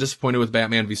 was kind of disappointed with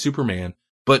Batman v Superman.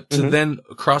 But to then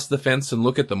cross the fence and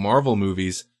look at the Marvel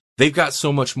movies, they've got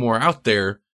so much more out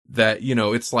there that,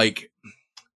 it's like,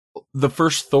 the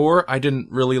first Thor, I didn't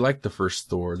really like the first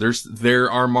Thor. There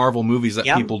are Marvel movies that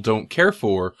people don't care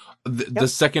for. The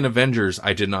second Avengers,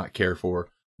 I did not care for.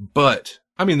 But,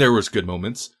 I mean, there was good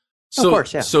moments. So, of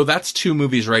course, so that's two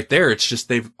movies right there. It's just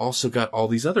they've also got all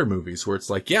these other movies where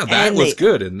it's like, that was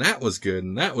good, and that was good,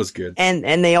 and that was good.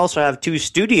 And they also have two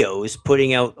studios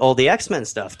putting out all the X-Men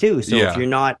stuff too. So if you're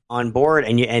not on board,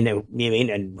 and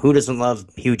who doesn't love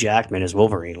Hugh Jackman as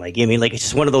Wolverine? Like, like, it's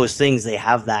just one of those things. They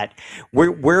have that.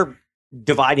 We're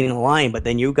dividing the line, but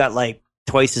then you got like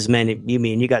twice as many.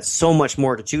 You got so much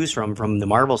more to choose from the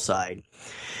Marvel side.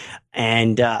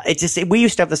 And we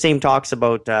used to have the same talks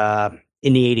about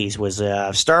in the 80s was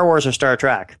Star Wars or Star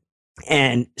Trek.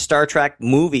 And Star Trek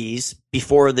movies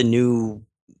before the new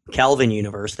Kelvin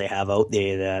universe they have out,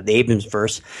 the Abrams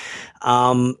verse,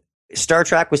 Star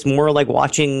Trek was more like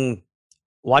watching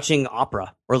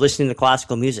opera or listening to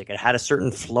classical music. It had a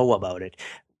certain flow about it.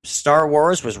 Star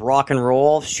Wars was rock and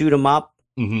roll, shoot 'em up.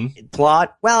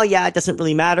 Plot, well, it doesn't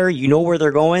really matter. You know where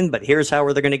they're going, but here's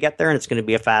how they're going to get there, and it's going to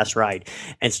be a fast ride.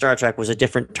 And Star Trek was a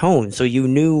different tone, so you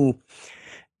knew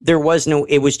there was no.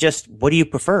 It was just, what do you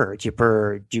prefer? Do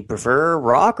you prefer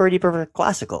rock or do you prefer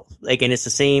classical? Like, and it's the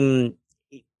same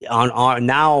on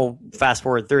now. Fast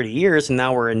forward 30 years, and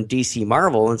now we're in DC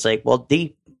Marvel, and it's like, well,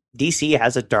 DC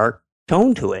has a dark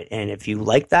tone to it. And if you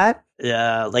like that,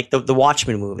 like the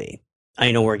Watchmen movie,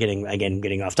 I know we're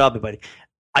getting off topic, but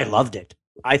I loved it.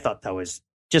 I thought that was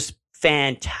just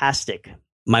fantastic.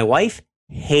 My wife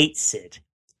hates it.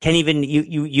 Can't even,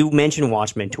 you mentioned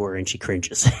Watchmen to her and she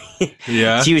cringes.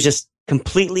 Yeah. She was just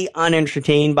completely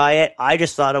unentertained by it. I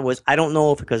just thought it was, I don't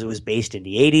know if because it was based in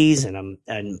the 80s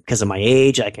and because of my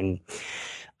age,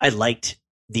 I liked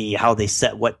how they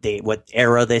set what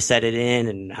era they set it in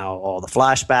and how all the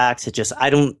flashbacks. It just,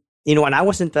 and I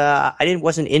wasn't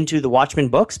into the Watchmen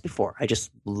books before. I just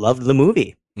loved the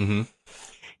movie. Mm-hmm.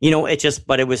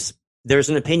 There's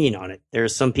an opinion on it.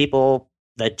 There's some people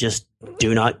that just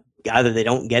do not, either they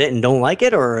don't get it and don't like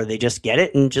it, or they just get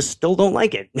it and just still don't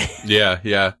like it.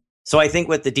 Yeah. So I think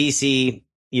with the DC,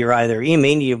 you're either,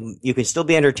 you can still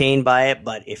be entertained by it,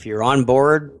 but if you're on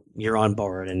board, you're on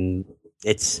board. And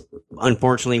it's,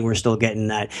 unfortunately, we're still getting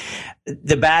that.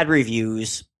 The bad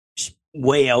reviews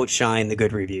way outshine the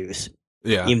good reviews.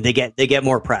 Yeah. They get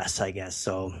more press, I guess.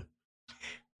 So,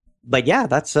 but yeah,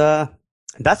 that's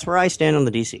where I stand on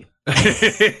the DC.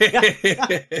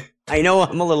 I know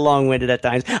I'm a little long-winded at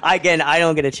times. Again, I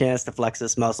don't get a chance to flex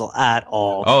this muscle at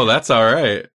all. Oh, that's all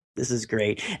right. This is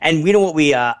great. And you know what,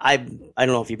 I don't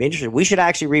know if you'd be interested. We should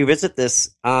actually revisit this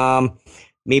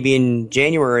maybe in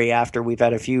January after we've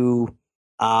had a few.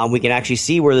 We can actually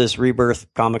see where this Rebirth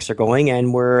comics are going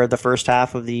and where the first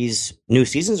half of these new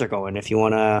seasons are going. If you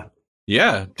want to,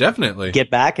 yeah, definitely get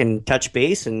back and touch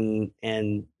base and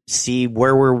see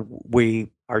where we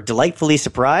are delightfully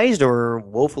surprised or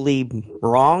woefully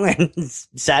wrong and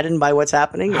saddened by what's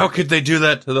happening. How could they do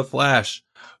that to the Flash?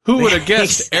 Who would have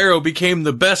guessed Arrow became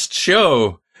the best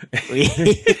show?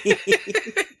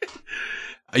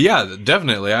 Yeah,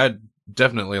 definitely. I'd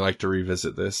definitely like to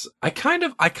revisit this. I kind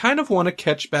of want to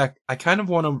catch back.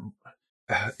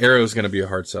 Arrow's going to be a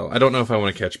hard sell. I don't know if I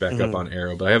want to catch back up on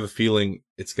Arrow, but I have a feeling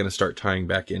it's going to start tying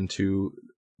back into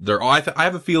I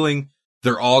have a feeling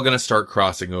they're all going to start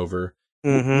crossing over,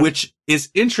 which is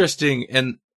interesting.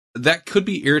 And that could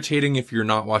be irritating if you're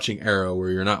not watching Arrow or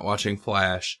you're not watching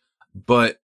Flash,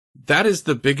 but that is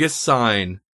the biggest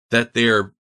sign that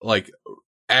they're like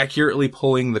accurately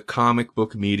pulling the comic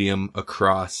book medium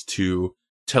across to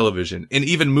television and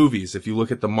even movies. If you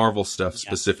look at the Marvel stuff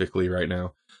specifically right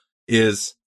now,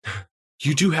 is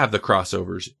you do have the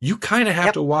crossovers. You kind of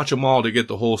have to watch them all to get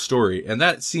the whole story. And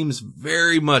that seems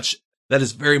very much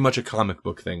a comic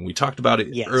book thing. We talked about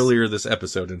it earlier this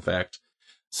episode, in fact.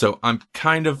 So I'm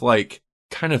kind of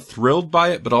thrilled by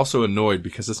it, but also annoyed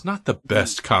because it's not the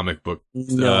best comic book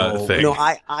thing. No,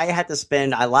 I had to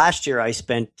spend, last year I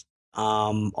spent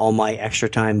all my extra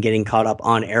time getting caught up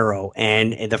on Arrow,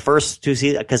 and the first two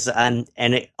seasons,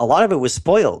 a lot of it was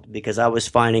spoiled because I was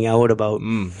finding out about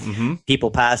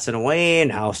people passing away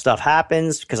and how stuff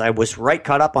happens, because I was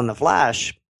caught up on the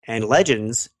Flash and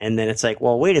Legends, and then it's like,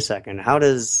 well, wait a second, how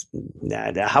is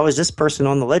this person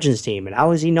on the Legends team, and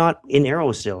how is he not in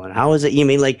Arrow still, and how is it,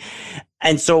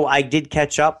 and so I did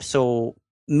catch up. So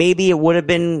maybe I would have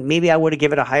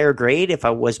given it a higher grade if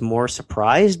I was more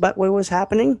surprised by what was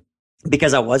happening,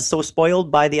 because I was so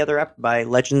spoiled by by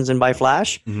Legends and by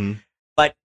Flash.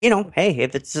 But hey,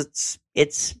 if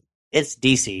it's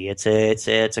DC,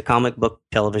 it's a comic book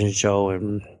television show,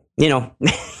 and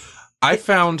I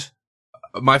found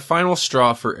my final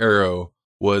straw for Arrow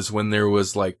was when there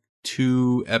was like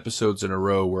 2 episodes in a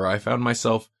row where I found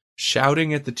myself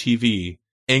shouting at the TV,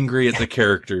 angry at the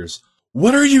characters.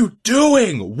 What are you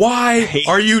doing? Why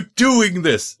are you doing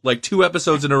this? Like 2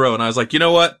 episodes in a row. And I was like, you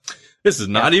know what? This is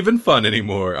not even fun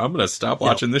anymore. I'm going to stop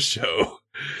watching this show.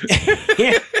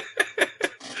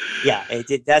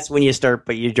 That's when you start,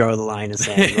 but you draw the line and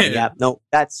say,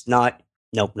 that's not.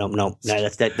 Nope. No,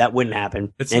 that wouldn't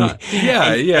happen. It's not.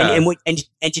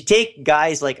 And to take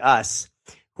guys like us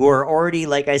who are already,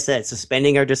 like I said,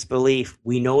 suspending our disbelief.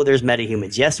 We know there's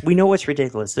metahumans. Yes, we know it's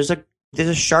ridiculous. There's a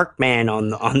shark man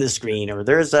on the screen, or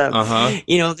there's a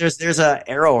there's a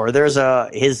Arrow, or there's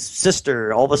his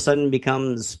sister all of a sudden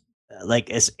becomes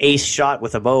like an ace shot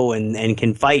with a bow and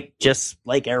can fight just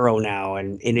like Arrow now,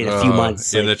 and in a few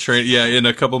months in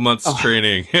a couple months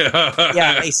training.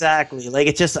 Yeah, exactly. Like,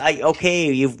 it's just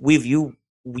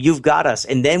you've got us,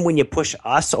 and then when you push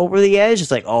us over the edge,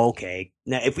 it's like, oh, okay.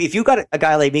 Now if you got a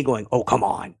guy like me going, oh, come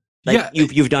on. Like,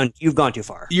 you've gone too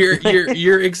far.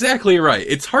 You're exactly right.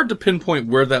 It's hard to pinpoint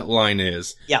where that line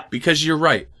is. Yeah. Because you're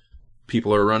right.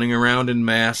 People are running around in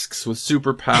masks with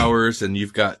superpowers, and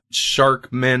you've got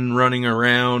shark men running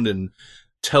around and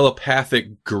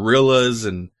telepathic gorillas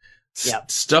and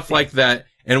stuff like that.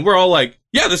 And we're all like,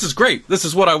 yeah, this is great. This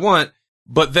is what I want.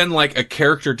 But then, like, a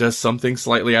character does something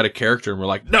slightly out of character, and we're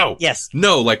like, no, Yes.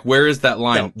 no, like, where is that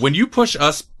line? No. When you push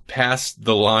us past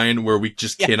the line where we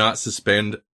just cannot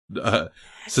suspend,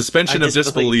 suspension of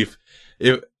disbelief,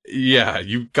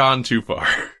 you've gone too far.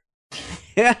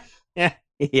 Yeah,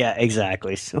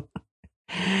 exactly. So,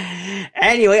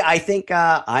 anyway, I think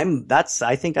that's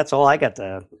all I got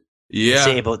to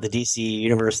say about the DC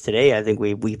universe today. I think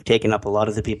we've taken up a lot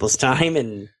of the people's time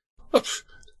and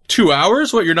 2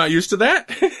 hours. What, you're not used to that?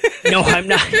 No, I'm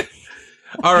not.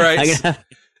 All right, I'm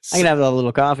gonna have a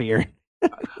little coffee here.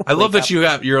 I love that you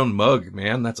have your own mug,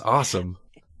 man. That's awesome.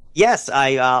 Yes,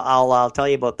 I'll tell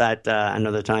you about that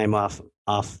another time off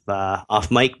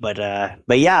mic, but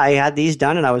yeah, I had these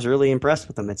done and I was really impressed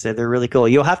with them. They're really cool.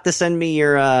 You'll have to send me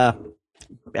your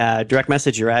direct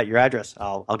message, your address.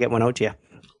 I'll get one out to you.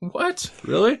 What?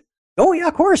 Really? Oh yeah,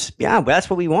 of course. Yeah, that's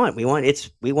what we want. We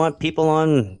want people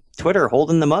on Twitter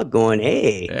holding the mug, going,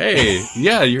 hey,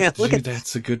 yeah, dude,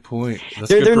 that's a good point.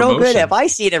 They're no good. If I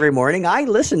see it every morning, I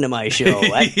listen to my show.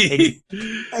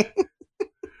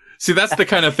 See, that's the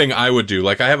kind of thing I would do.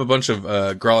 Like, I have a bunch of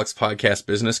Grawlix podcast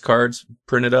business cards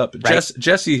printed up. Right.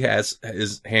 Jesse has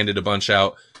handed a bunch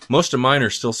out. Most of mine are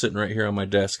still sitting right here on my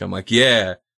desk. I'm like,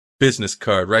 yeah, business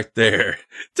card right there.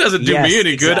 Doesn't do me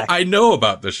any good. I know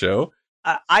about the show.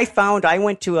 I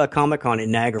went to a Comic-Con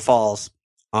in Niagara Falls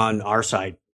on our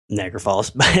side, Niagara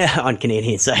Falls, on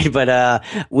Canadian side. But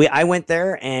I went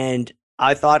there and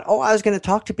I thought, I was going to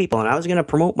talk to people and I was going to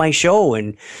promote my show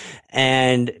and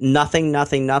nothing.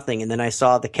 And then I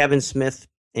saw the Kevin Smith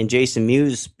and Jason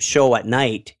Mewes show at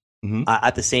night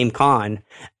at the same con.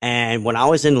 And when I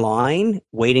was in line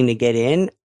waiting to get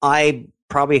in, I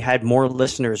probably had more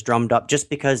listeners drummed up just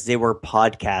because they were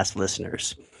podcast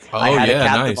listeners. I had a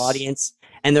captive audience.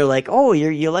 And they're like, oh,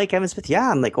 you like Kevin Smith?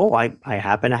 Yeah. I'm like, I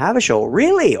happen to have a show.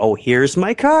 Really? Oh, here's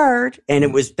my card. And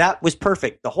that was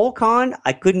perfect. The whole con,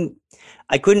 I couldn't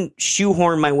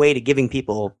shoehorn my way to giving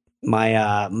people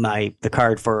the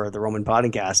card for the Roman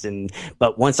podcast.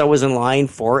 But once I was in line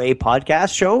for a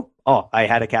podcast show, I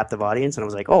had a captive audience and I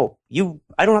was like,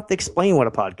 I don't have to explain what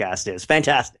a podcast is.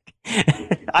 Fantastic.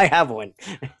 I have one.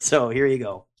 So here you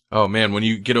go. Oh man, when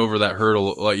you get over that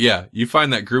hurdle, you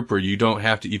find that group where you don't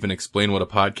have to even explain what a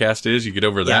podcast is. You get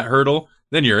over that hurdle,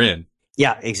 then you're in.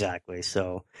 Yeah, exactly.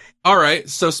 So, all right.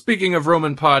 So speaking of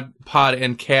Roman pod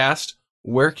and cast,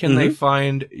 where can they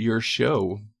find your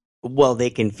show? Well, they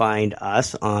can find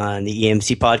us on the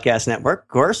EMC Podcast Network, of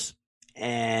course,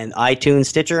 and iTunes,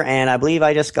 Stitcher, and I believe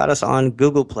I just got us on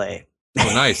Google Play.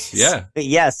 Oh, nice. Yeah.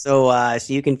 Yeah. So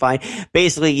you can find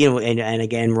basically, and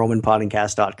again,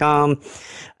 romanpodcast.com,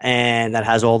 and that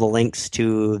has all the links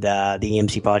to the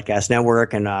EMC Podcast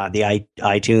Network and the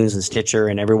iTunes and Stitcher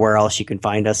and everywhere else you can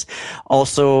find us.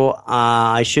 Also,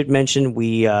 I should mention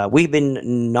we've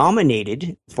been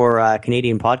nominated for a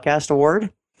Canadian Podcast Award.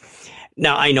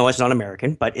 Now I know it's not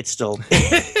American, but it's still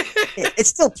it's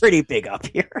still pretty big up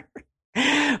here.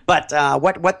 But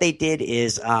what they did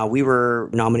is we were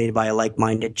nominated by a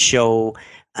like-minded show,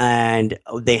 and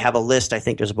they have a list. I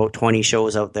think there's about 20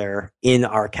 shows out there in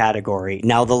our category.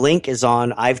 Now the link is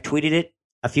on. I've tweeted it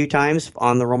a few times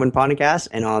on the Roman Podcast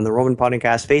and on the Roman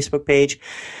Podcast Facebook page.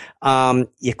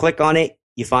 You click on it,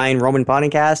 you find Roman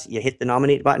Podcast, you hit the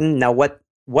nominate button. Now what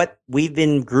we've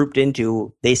been grouped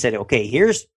into, they said, okay,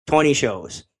 here's 20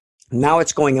 shows. Now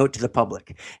it's going out to the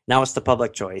public. Now it's the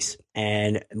public choice.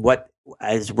 And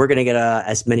as we're going to get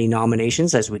as many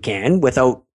nominations as we can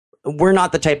we're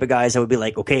not the type of guys that would be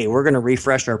like, okay, we're going to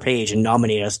refresh our page and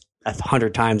nominate us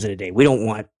 100 times in a day. We don't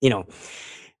want, we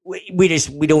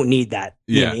don't need that.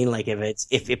 You know what I mean? Like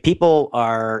if people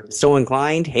are so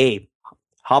inclined, hey,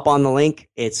 hop on the link.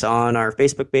 It's on our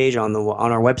Facebook page, on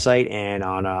our website, and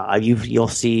on you'll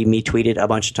see me tweet it a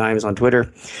bunch of times on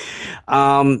Twitter.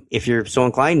 If you're so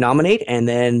inclined, nominate, and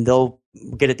then they'll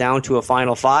get it down to a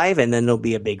final 5, and then there'll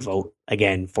be a big vote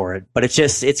again for it. But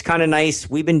it's kind of nice.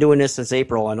 We've been doing this since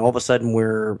April, and all of a sudden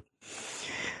we're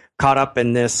caught up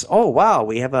in this. Oh wow,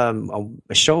 we have a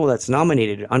show that's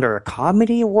nominated under a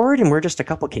comedy award, and we're just a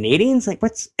couple Canadians. Like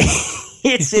what's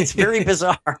It's very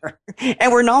bizarre.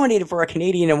 And we're nominated for a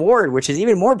Canadian award, which is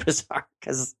even more bizarre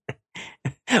because,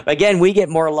 again, we get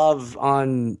more love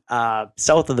on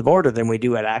south of the border than we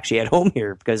do at home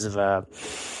here because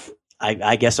of,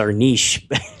 I guess, our niche.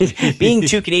 Being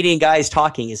two Canadian guys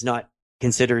talking is not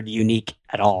considered unique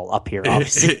at all up here,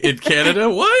 obviously. In Canada?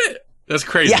 What? That's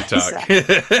crazy talk.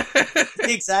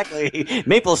 Exactly.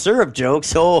 Maple syrup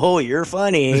jokes. Oh, you're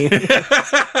funny.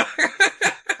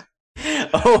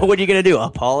 Oh, what are you going to do?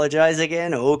 Apologize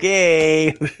again?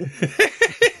 Okay.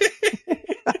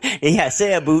 Yeah,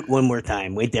 say a boot one more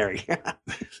time. Wait there.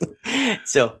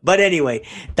 So, but anyway,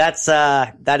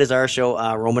 that is our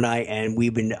show, Roman and I, and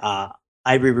we've been,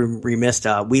 I'd be remiss.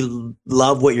 We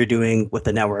love what you're doing with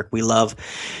the network. We love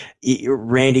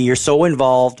Randy. You're so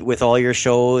involved with all your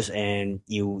shows, and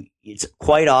it's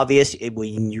quite obvious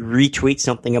when you retweet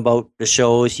something about the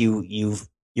shows,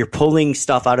 you're pulling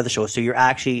stuff out of the show. So you're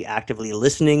actually actively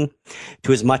listening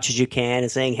to as much as you can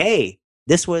and saying, hey,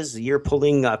 you're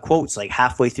pulling quotes like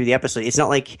halfway through the episode. It's not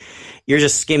like you're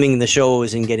just skimming the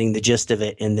shows and getting the gist of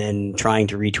it and then trying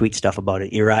to retweet stuff about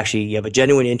it. You have a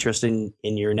genuine interest in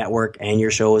your network and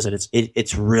your shows, and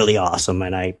it's really awesome.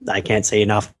 And I can't say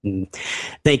enough. And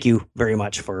thank you very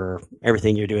much for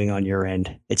everything you're doing on your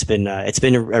end. It's been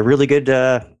a really good,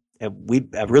 a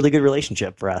really good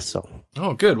relationship for us. So.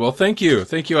 Oh, good. Well, thank you.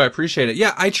 I appreciate it.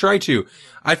 Yeah, I try to.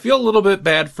 I feel a little bit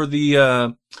bad for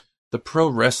the pro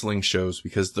wrestling shows,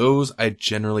 because those I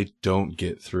generally don't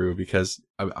get through because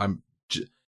I'm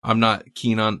not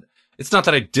keen on. It's not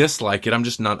that I dislike it. I'm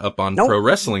just not up on pro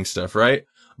wrestling stuff, right?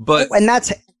 But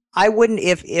I wouldn't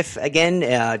if again,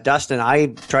 Dustin, I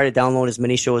try to download as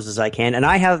many shows as I can, and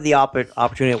I have the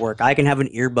opportunity at work. I can have an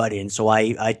earbud in, so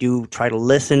I do try to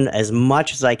listen as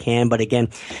much as I can. But again,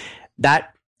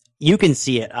 that you can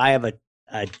see it. I have a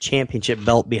championship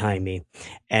belt behind me,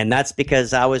 and that's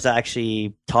because I was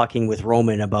actually talking with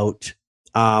Roman about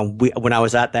when I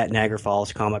was at that Niagara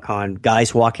Falls Comic-Con,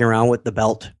 guys walking around with the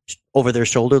belt over their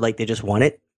shoulder like they just won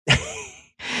it.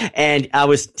 And I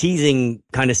was teasing,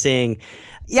 kind of saying,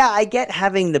 yeah, I get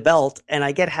having the belt and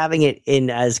I get having it in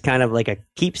as kind of like a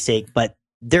keepsake, but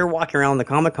they're walking around the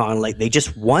Comic-Con like they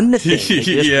just won the thing. They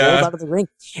just rolled out of the ring.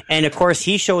 And of course,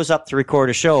 he shows up to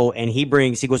record a show, and he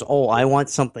goes, oh, I want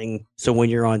something so when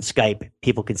you're on Skype,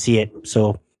 people can see it.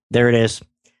 So there it is.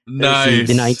 Nice.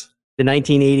 The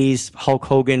 1980s Hulk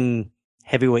Hogan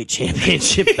heavyweight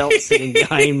championship belt sitting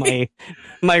behind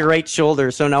my right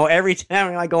shoulder. So now every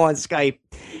time I go on Skype,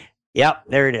 yep,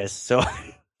 there it is. So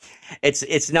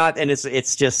it's not, and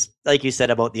it's just like you said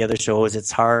about the other shows,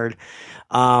 it's hard.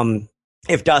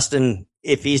 If Dustin,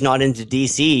 if he's not into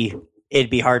DC,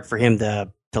 it'd be hard for him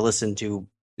to listen to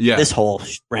this whole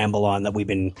ramble on that we've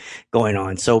been going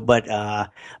on. So, but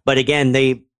again,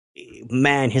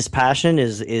 his passion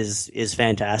is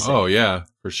fantastic. Oh yeah,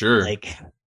 for sure. Like,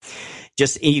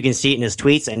 just you can see it in his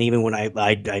tweets, and even when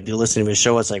I do listen to his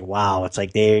show, it's like, wow, it's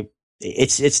like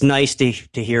it's nice to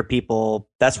hear people.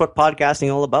 That's what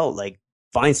podcasting all about. Like,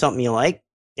 find something you like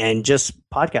and just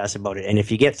podcast about it. And if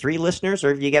you get 3 listeners,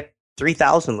 or if you get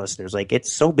 3,000 listeners, like,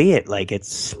 it's so be it. Like,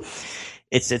 it's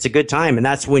a good time. And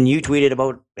that's when you tweeted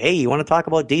about, hey, you want to talk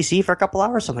about DC for a couple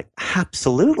hours? I'm like,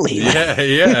 absolutely.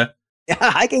 Yeah.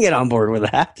 I can get on board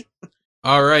with that.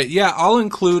 All right. Yeah, I'll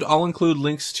include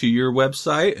links to your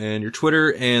website and your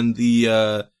Twitter and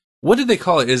the what did they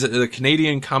call it? Is it the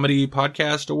Canadian Comedy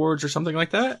Podcast Awards or something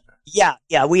like that? Yeah,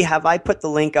 we have. I put the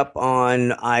link up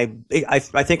on. I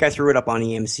think I threw it up on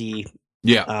EMC.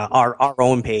 Yeah, our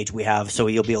own page we have, so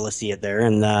you'll be able to see it there.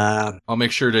 And I'll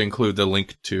make sure to include the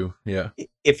link too. Yeah,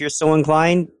 if you're so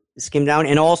inclined, skim down,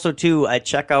 and also too,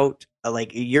 check out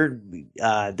like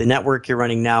the network you're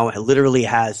running now. Literally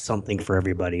has something for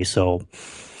everybody. So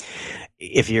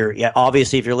if you're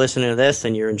listening to this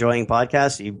and you're enjoying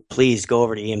podcasts, you please go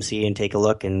over to EMC and take a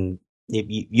look, and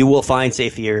you will find. Say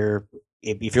if you're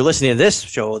listening to this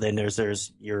show, then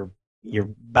you're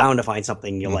bound to find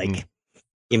something you like.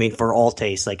 I mean, for all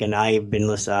tastes, like, and I've been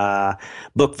listening,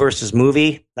 Book versus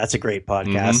Movie. That's a great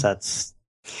podcast. That's,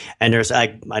 and there's, I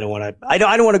don't want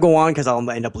to go on because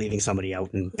I'll end up leaving somebody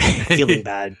out and feeling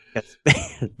bad.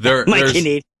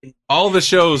 There's all the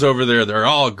shows over there. They're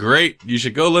all great. You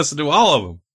should go listen to all of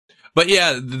them. But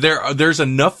yeah, there's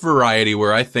enough variety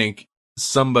where I think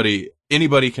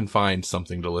anybody can find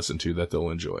something to listen to that they'll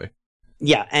enjoy.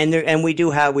 Yeah, and we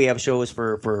have shows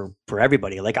for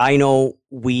everybody. Like, I know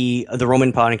the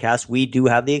Roman Podcast, we do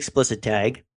have the explicit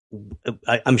tag.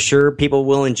 I'm sure people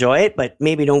will enjoy it, but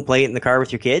maybe don't play it in the car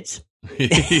with your kids.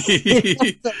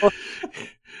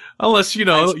 Unless,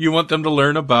 you want them to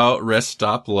learn about rest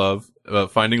stop love,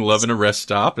 finding love in a rest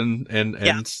stop, and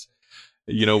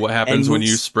what happens when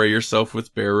you spray yourself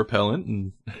with bear repellent.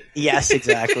 And yes,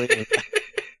 exactly.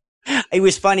 It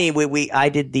was funny. I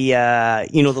did the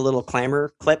the little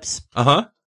clamor clips.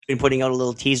 Been putting out a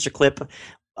little teaser clip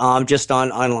just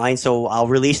online. So I'll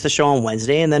release the show on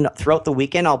Wednesday, and then throughout the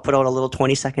weekend I'll put out a little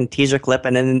 20-second teaser clip.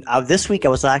 And then this week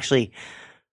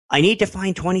I need to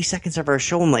find 20 seconds of our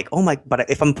show. I'm like, oh my! But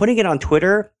if I'm putting it on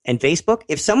Twitter and Facebook,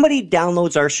 if somebody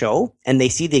downloads our show and they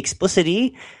see the explicit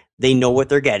E, They know what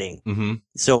they're getting. Mm-hmm.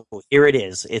 So here it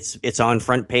is. It's on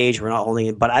front page. We're not holding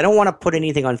it, but I don't want to put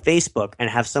anything on Facebook and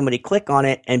have somebody click on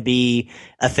it and be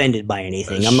offended by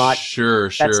anything. I'm not sure.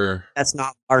 That's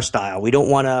not our style. We don't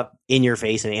want to in your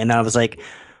face. And I was like,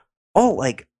 oh,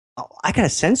 I gotta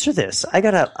censor this. I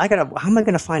gotta. How am I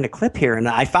gonna find a clip here? And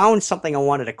I found something I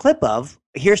wanted a clip of.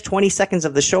 Here's 20 seconds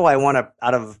of the show I want to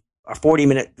out of a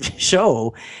 40-minute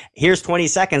show. Here's 20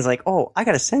 seconds. Like, oh, I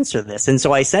gotta censor this. And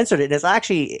so I censored it. It's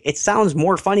actually, it sounds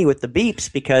more funny with the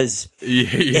beeps because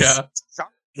yeah.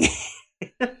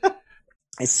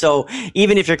 So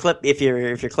even if you're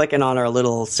clicking on our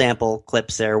little sample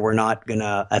clips there, we're not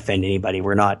gonna offend anybody.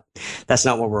 That's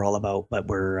not what we're all about. But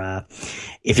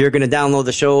if you're gonna download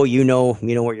the show, you know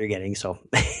what you're getting. So,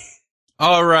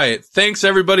 all right. Thanks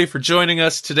everybody for joining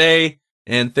us today,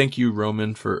 and thank you,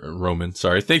 Roman.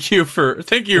 Sorry. Thank you,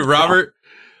 Robert.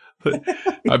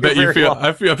 I bet you feel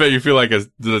like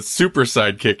the super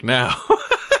sidekick now.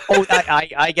 Oh,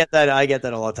 I get that. I get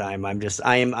that all the time. I am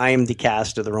the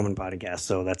cast of the Roman podcast.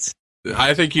 So that's.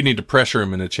 I think you need to pressure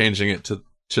him into changing it to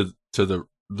the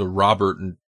Robert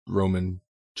and Roman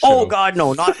show. Oh God,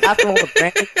 no! Not after all the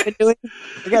branding you've been doing.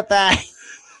 Forget that.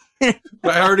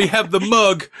 I already have the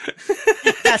mug.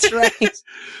 That's right.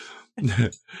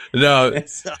 No,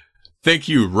 thank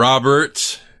you,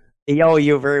 Robert. Yo,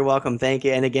 you're very welcome. Thank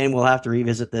you. And again, we'll have to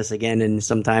revisit this again in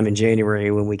sometime in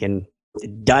January when we can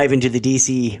dive into the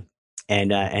DC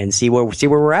and see where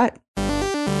we're at.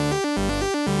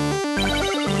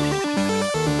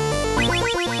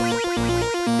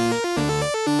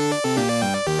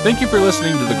 Thank you for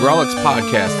listening to the Grawlix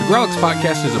Podcast. The Grawlix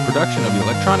Podcast is a production of the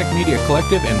Electronic Media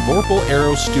Collective and Vorpal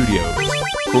Arrow Studios.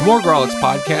 For more Grawlix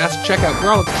Podcasts, check out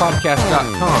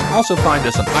GrawlixPodcast.com. Also find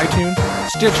us on iTunes,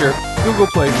 Stitcher, Google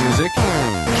Play Music,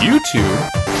 YouTube,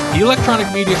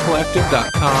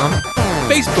 electronicmediacollective.com,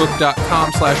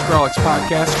 Facebook.com/Grawlix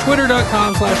Podcast,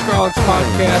 Twitter.com/Grawlix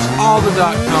Podcast, all the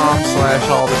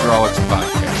 .com/all the Grawlix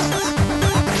Podcasts.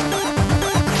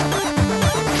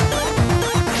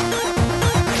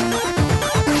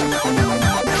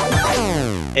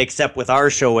 Except with our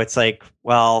show, it's like,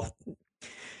 well,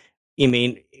 you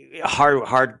mean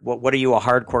hard? What are you, a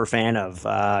hardcore fan of?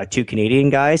 Two Canadian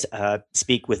guys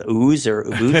speak with ooze or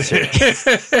ooze?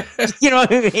 You know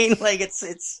what I mean? Like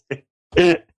it's